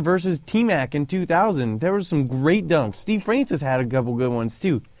Carter versus T-Mac in 2000. There were some great dunks. Steve Francis had a couple good ones,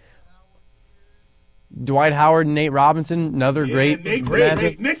 too. Dwight Howard and Nate Robinson, another great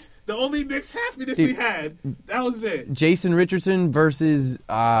matchup. Knicks, the only Knicks happiness we had, that was it. Jason Richardson versus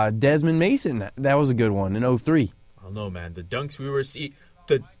Desmond Mason. That was a good one in 03. I don't know, man. The dunks we were seeing...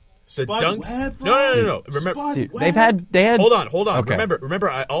 The Spud dunks. Webb, No. Remember, dude, they had. Hold on. Okay. Remember.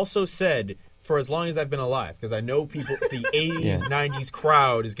 I also said for as long as I've been alive, because I know people, the '80s, '90s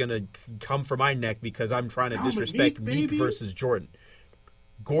crowd is gonna come for my neck because I'm trying to disrespect Meek versus Jordan.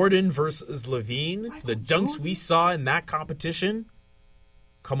 Gordon versus LaVine, the dunks we saw in that competition.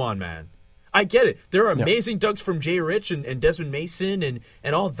 Come on, man. I get it. There are amazing dunks from Jay Rich and Desmond Mason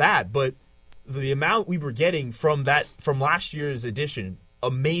and all that, but the amount we were getting from last year's edition.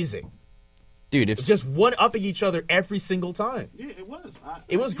 Amazing, dude! It's just one-upping each other every single time. Yeah, it was.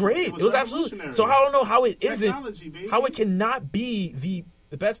 It was great. It was absolutely. So I don't know how it isn't. How it cannot be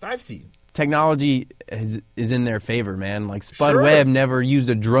the best I've seen. Technology is in their favor, man. Like Spud Webb never used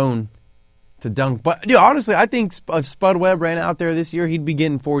a drone to dunk, but dude, honestly, I think if Spud Webb ran out there this year, he'd be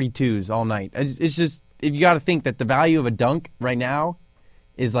getting 42s all night. It's just if you got to think that the value of a dunk right now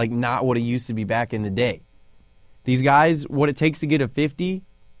is like not what it used to be back in the day. These guys, what it takes to get a 50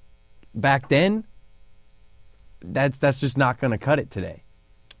 back then, that's just not going to cut it today.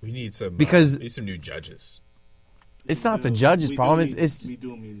 We need some new judges. It's not the judges' problem. We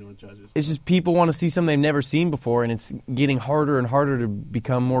do need new judges. It's just people want to see something they've never seen before, and it's getting harder and harder to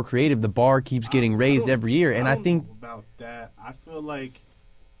become more creative. The bar keeps getting raised every year, and I think about that. I feel like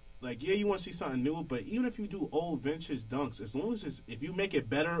you want to see something new, but even if you do old vintage dunks, as long as if you make it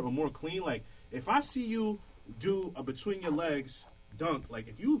better or more clean, like if I see you do a between your legs dunk, like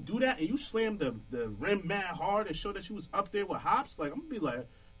if you do that and you slam the rim mad hard and show that you was up there with hops, like I'm gonna be like,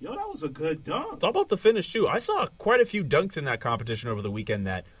 Yo, that was a good dunk. It's all about the finish, too. I saw quite a few dunks in that competition over the weekend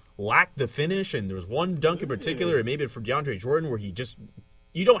that lacked the finish, and there was one dunk in particular, and maybe for DeAndre Jordan, where he just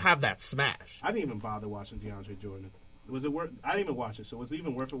 – you don't have that smash. I didn't even bother watching DeAndre Jordan. Was it worth – I didn't even watch it, so was it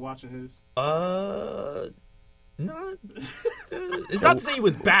even worth it watching his? No. It's not to say he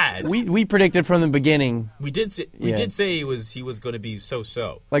was bad. We predicted from the beginning. We did say he was going to be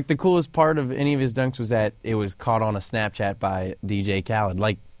so-so. Like, the coolest part of any of his dunks was that it was caught on a Snapchat by DJ Khaled.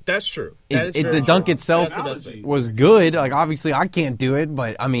 Like, that's true. The dunk itself was good. Like, obviously, I can't do it,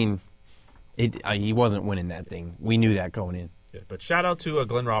 but, I mean, he wasn't winning that thing. We knew that going in. Yeah, but shout out to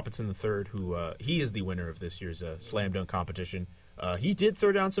Glenn Robinson III, who he is the winner of this year's slam dunk competition. He did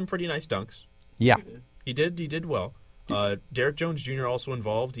throw down some pretty nice dunks. Yeah. He did well. Derek Jones Jr. also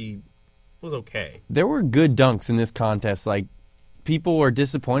involved. He was okay. There were good dunks in this contest. Like, people were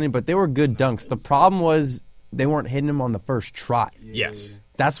disappointed, but they were good dunks. The problem was they weren't hitting them on the first try. Yes.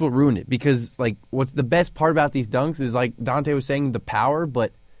 That's what ruined it. Because, like, what's the best part about these dunks is, like Dontae was saying, the power,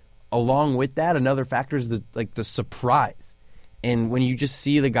 but along with that, another factor is the surprise. And when you just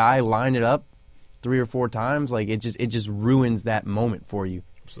see the guy line it up 3 or 4 times, like, it just ruins that moment for you.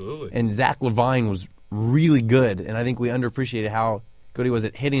 Absolutely. And Zach LaVine was really good, and I think we underappreciated how good he was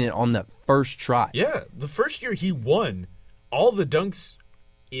at hitting it on the first try. Yeah, the first year he won, all the dunks,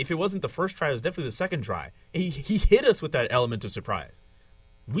 if it wasn't the first try, it was definitely the second try. He hit us with that element of surprise.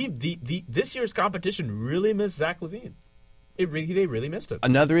 This year's competition really missed Zach LaVine. They really missed him.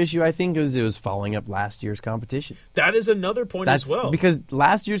 Another issue, I think, is it was following up last year's competition. That is another point as well. Because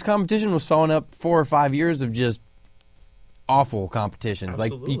last year's competition was following up 4 or 5 years of just awful competitions.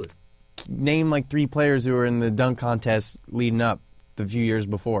 Absolutely. Like, name like 3 players who were in the dunk contest leading up the few years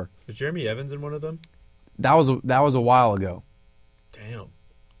before. Was Jeremy Evans in one of them? That was a while ago. Damn.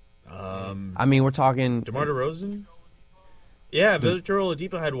 I mean, we're talking DeMar DeRozan? Yeah, Victor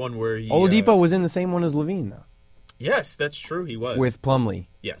Oladipo had one where he... Oladipo was in the same one as LaVine, though. Yes, that's true. He was. With Plumlee.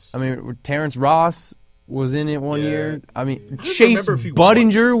 Yes. I mean, Terrence Ross was in it one year. I mean, Chase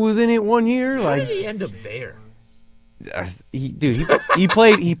Budinger was in it one year. How like, did he end up there? He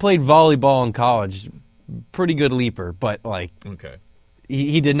played volleyball in college. Pretty good leaper, but like, okay,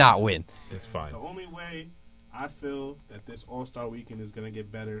 he did not win. It's fine. The only way I feel that this All-Star Weekend is going to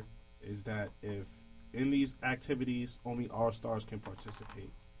get better is that if in these activities only All-Stars can participate.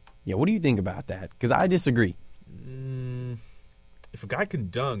 Yeah, what do you think about that? Because I disagree. If a guy can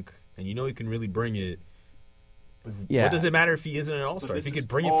dunk and you know he can really bring it, yeah. What does it matter if he isn't an All-Star? If he could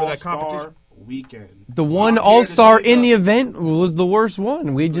bring it for that competition. Weekend. The one All-Star in the event was the worst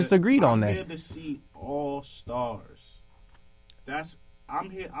one. We just agreed on that. I'm here to see All-Stars. I'm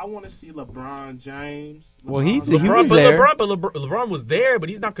here. I want to see LeBron James. He was there. LeBron was there, but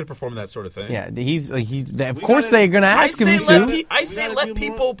he's not going to perform that sort of thing. Yeah, of course they're going to ask him to. I say let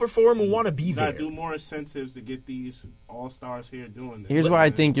people perform who want to be there. Got to do more incentives to get these All-Stars here doing this. Here's why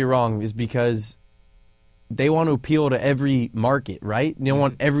I think you're wrong is because they want to appeal to every market, right? They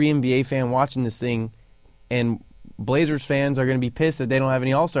want every NBA fan watching this thing, and Blazers fans are going to be pissed that they don't have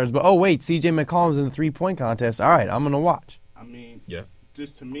any All-Stars. But, oh, wait, CJ McCollum's in the three-point contest. All right, I'm going to watch. I mean, yeah.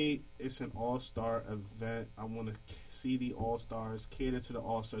 Just to me, it's an all-star event. I want to see the all-stars, cater to the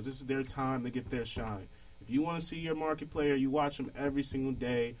all-stars. This is their time to get their shine. If you want to see your market player, you watch them every single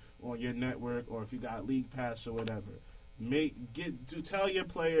day on your network, or if you got League Pass or whatever. Tell your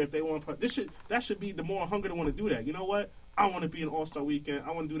player if they want to. That should be the more hunger to want to do that. You know what? I want to be an all-star weekend.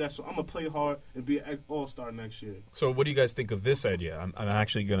 I want to do that, so I'm gonna play hard and be an all-star next year. So, what do you guys think of this idea? I'm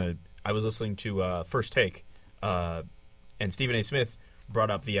actually gonna. I was listening to First Take, and Stephen A. Smith brought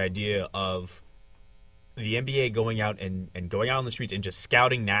up the idea of the NBA going out and going out on the streets and just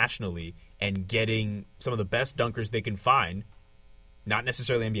scouting nationally and getting some of the best dunkers they can find, not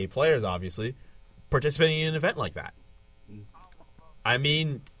necessarily NBA players, obviously, participating in an event like that. I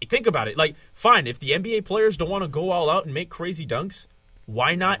mean, think about it. Like, fine, if the NBA players don't want to go all out and make crazy dunks,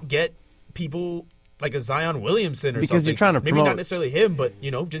 why not get people like a Zion Williamson or because something? Because you're trying to promote... Maybe not necessarily him, but,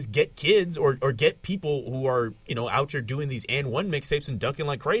 just get kids or get people who are, out here doing these and one mixtapes and dunking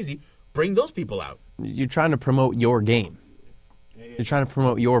like crazy. Bring those people out. You're trying to promote your game. You're trying to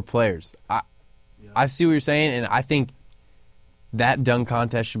promote your players. I see what you're saying, and I think that dunk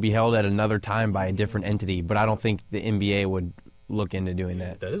contest should be held at another time by a different entity, but I don't think the NBA would look into doing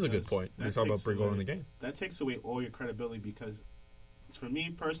that. That is a good point. We talk about growing the game. That takes away all your credibility because, for me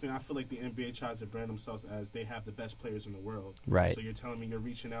personally, I feel like the NBA tries to brand themselves as they have the best players in the world. Right. So you're telling me you're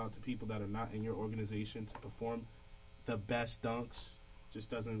reaching out to people that are not in your organization to perform the best dunks. Just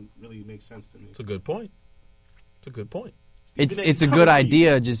doesn't really make sense to me. It's a good point. It's a good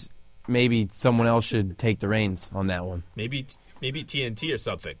idea. Just maybe someone else should take the reins on that one. Maybe maybe TNT or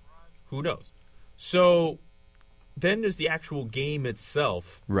something. Who knows? So then there's the actual game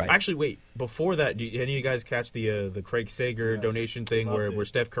itself. Right. Actually, wait. Before that, did any of you guys catch the Craig Sager donation thing where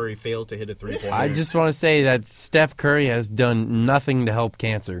Steph Curry failed to hit a three-pointer? I just want to say that Steph Curry has done nothing to help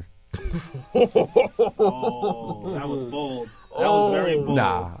cancer. Oh, that was bold. That was very bold.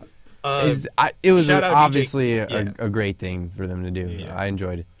 Nah. It was shout out obviously DJ. a great thing for them to do. Yeah. I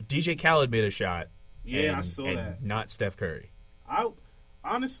enjoyed it. DJ Khaled made a shot. Yeah, I saw and that. Not Steph Curry. I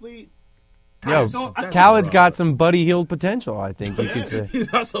honestly, Yo, Khaled's got some Buddy Hield potential, I think you could say.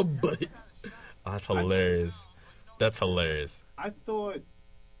 He's also buddy. Oh, that's hilarious. That's hilarious. I thought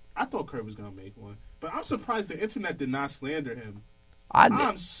Curry was gonna make one, but I'm surprised the internet did not slander him.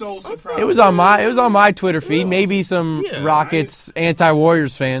 I'm so surprised. It was on my Twitter feed. Maybe some Rockets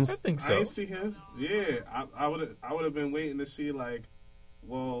anti-Warriors fans. I think so. I didn't see him. Yeah, I would have been waiting to see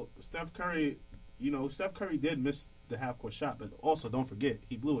Steph Curry. Steph Curry did miss the half-court shot, but also don't forget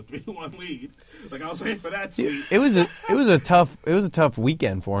he blew a 3-1 lead. I was waiting for that tweet. It was a tough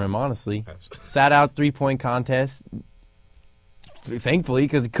weekend for him, honestly. Sat out 3-point contest, thankfully,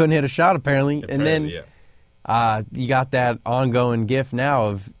 because he couldn't hit a shot apparently. And then you got that ongoing gif now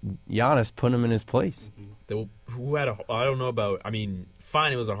of Giannis putting him in his place. Who had I don't know about. I mean,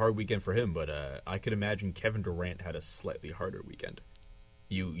 fine, it was a hard weekend for him, but I could imagine Kevin Durant had a slightly harder weekend.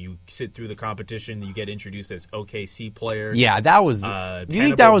 You sit through the competition, you get introduced as OKC player. Yeah, that was. Do you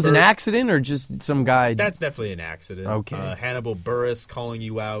think that was an accident or just some guy? That's definitely an accident. Okay. Hannibal Buress calling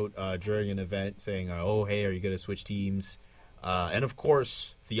you out during an event, saying, "Oh, hey, are you going to switch teams?" And of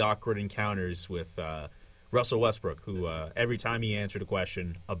course, the awkward encounters with Russell Westbrook, who every time he answered a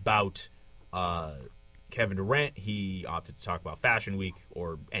question about Kevin Durant, he opted to talk about Fashion Week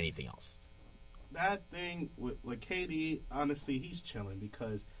or anything else. That thing with KD, honestly, he's chilling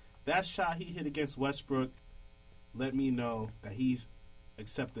because that shot he hit against Westbrook let me know that he's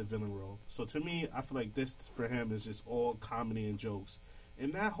accepted villain role. So to me, I feel like this for him is just all comedy and jokes.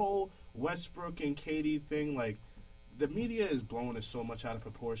 And that whole Westbrook and KD thing, the media is blowing it so much out of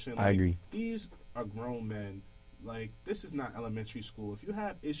proportion. I agree. These are grown men. This is not elementary school. If you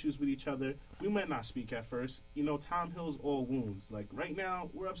have issues with each other, we might not speak at first. Time heals all wounds. Right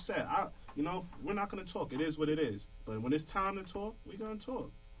now, we're upset. We're not going to talk. It is what it is. But when it's time to talk, we're going to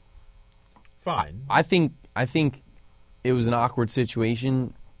talk. Fine. I think it was an awkward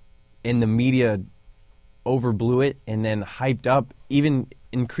situation, and the media overblew it and then hyped up, even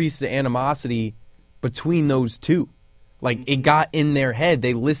increased the animosity between those two. It got in their head.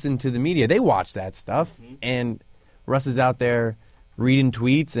 They listened to the media. They watched that stuff, and Russ is out there reading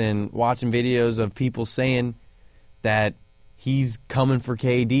tweets and watching videos of people saying that he's coming for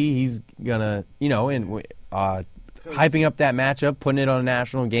KD. He's gonna, hyping up that matchup, putting it on a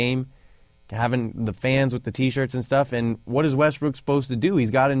national game, having the fans with the T-shirts and stuff. And what is Westbrook supposed to do? He's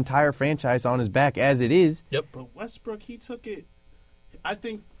got an entire franchise on his back as it is. Yep. But Westbrook, he took it. I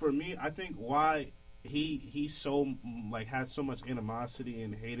think why he so had so much animosity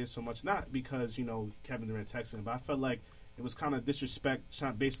and hated so much, not because Kevin Durant texted him, but I felt like it was kind of disrespect,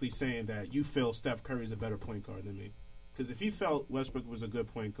 basically saying that you feel Steph Curry's a better point guard than me. Because if he felt Westbrook was a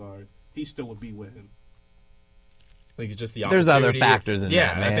good point guard, he still would be with him. It's just the There's other factors in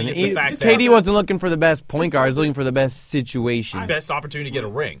that, man. I think it's the fact KD wasn't looking for the best point guard. He was looking for the best situation. Best opportunity to get a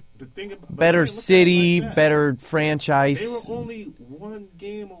ring. Better city, better franchise. They were only one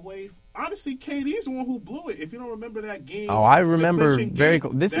game away. Honestly, KD's the one who blew it. If you don't remember that game. Oh, I remember very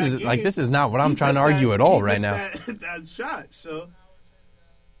close. This is not what I'm trying to argue at all right now. That shot. So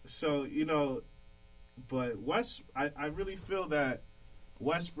but I really feel that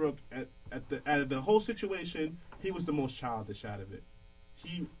Westbrook at the whole situation, he was the most childish out of it.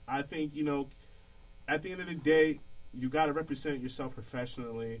 I think at the end of the day, you got to represent yourself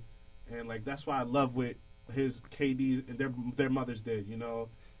professionally, and that's why I love what his KD and their mothers did.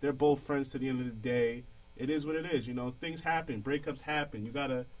 They're both friends to the end of the day. It is what it is. Things happen, breakups happen. You got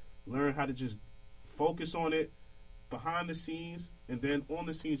to learn how to just focus on it behind the scenes, and then on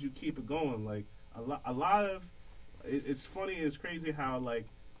the scenes you keep it going. A lot of it's funny, it's crazy how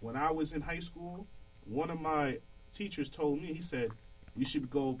when I was in high school, one of my teachers told me, he said, you should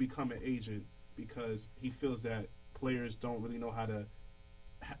go become an agent because he feels that players don't really know how to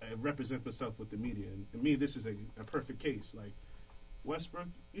represent themselves with the media. And to me, this is a perfect case. Westbrook,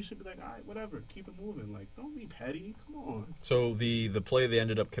 you should be all right, whatever, keep it moving. Don't be petty. Come on. So the play they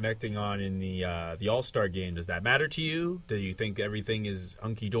ended up connecting on in the All-Star game, does that matter to you? Do you think everything is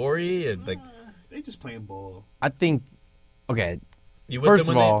hunky-dory? They just playing ball. I think, okay, you first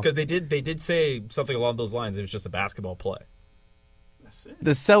of all, because they did say something along those lines. It was just a basketball play. That's it.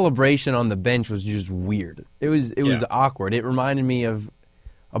 The celebration on the bench was just weird. It was awkward. It reminded me of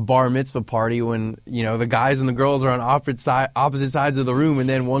a bar mitzvah party when, the guys and the girls are on opposite sides of the room, and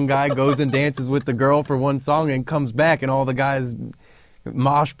then one guy goes and dances with the girl for one song and comes back, and all the guys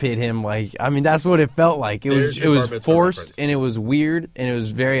mosh pit him. That's what it felt like. It was forced, and it was weird, and it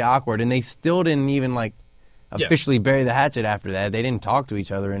was very awkward, and they still didn't even officially bury the hatchet after that. They didn't talk to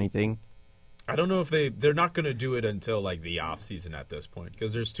each other or anything. I don't know if they're not going to do it until the off season at this point,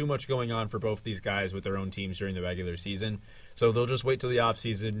 because there's too much going on for both these guys with their own teams during the regular season. So they'll just wait till the off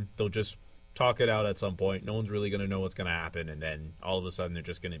season. They'll just talk it out at some point. No one's really going to know what's going to happen, and then all of a sudden they're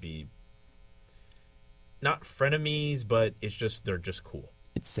just going to be not frenemies, but they're just cool.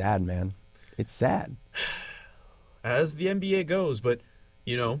 It's sad, man. It's sad. As the NBA goes, but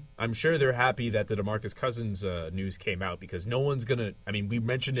I'm sure they're happy that the DeMarcus Cousins news came out, because no one's going to, we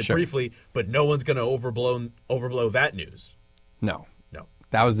mentioned it briefly, but no one's going to overblow that news. No.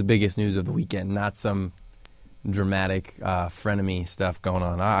 That was the biggest news of the weekend, not some dramatic frenemy stuff going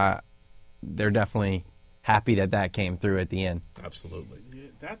on. They're definitely happy that came through at the end. Absolutely.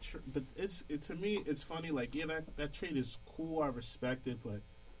 Yeah, but to me, it's funny. That trade is cool. I respect it, but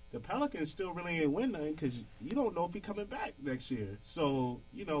the Pelicans still really ain't win nothing, because you don't know if he's coming back next year. So,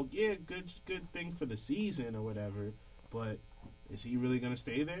 good thing for the season or whatever, but is he really going to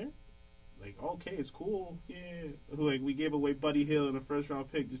stay there? Okay, it's cool. Yeah. We gave away Buddy Hill in a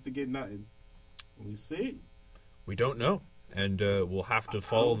first-round pick just to get nothing. We see. We don't know, and we'll have to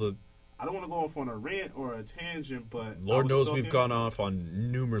follow the... I don't want to go off on a rant or a tangent, but... Lord knows we've gone off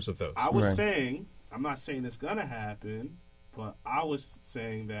on numerous of those. I was saying, I'm not saying it's going to happen, but I was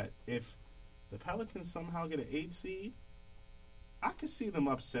saying that if the Pelicans somehow get an 8 seed, I could see them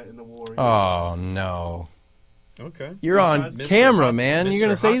upsetting the Warriors. Oh, no. Okay. You're on camera, man. You're going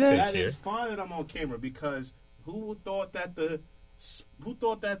to say that? That is fine that I'm on camera, because who thought that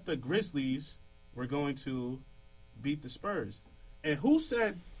the Grizzlies were going to beat the Spurs? And who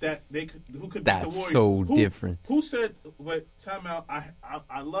said that who could beat the Warriors? That's so different. Who said, wait, time out, I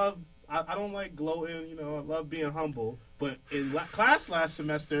don't like gloating, I love being humble. But in class last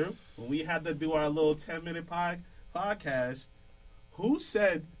semester, when we had to do our little 10-minute podcast, who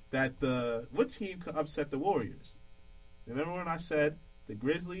said that what team could upset the Warriors? Remember when I said the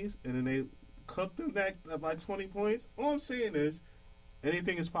Grizzlies, and then they cooked them back by 20 points? All I'm saying is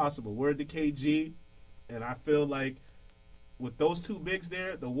anything is possible. Word to KG, and I feel like with those two bigs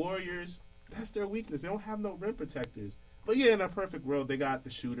there, the Warriors, that's their weakness. They don't have no rim protectors. But yeah, in a perfect world, they got the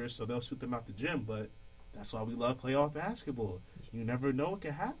shooters, so they'll shoot them out the gym. But that's why we love playoff basketball. You never know what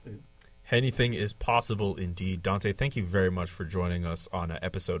can happen. Anything is possible indeed. Dontae, thank you very much for joining us on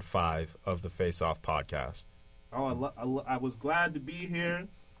episode 5 of the Face Off podcast. Oh, I was glad to be here.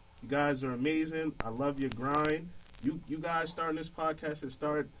 You guys are amazing. I love your grind. You guys starting this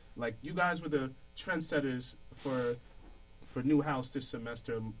podcast you guys were the trendsetters for Newhouse this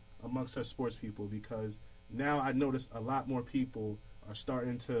semester amongst us sports people, because now I notice a lot more people are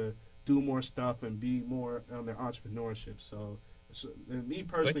starting to do more stuff and be more on their entrepreneurship. So and me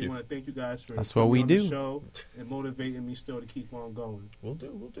personally, want to thank you guys for that's what we do. The show and motivating me still to keep on going. We'll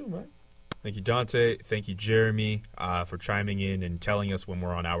do, man. Thank you, Dontae. Thank you, Jeremy, for chiming in and telling us when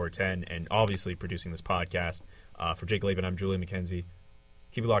we're on hour 10, and obviously producing this podcast. For Jake Laban, I'm Julian McKenzie.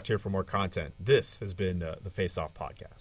 Keep it locked here for more content. This has been the Face Off podcast.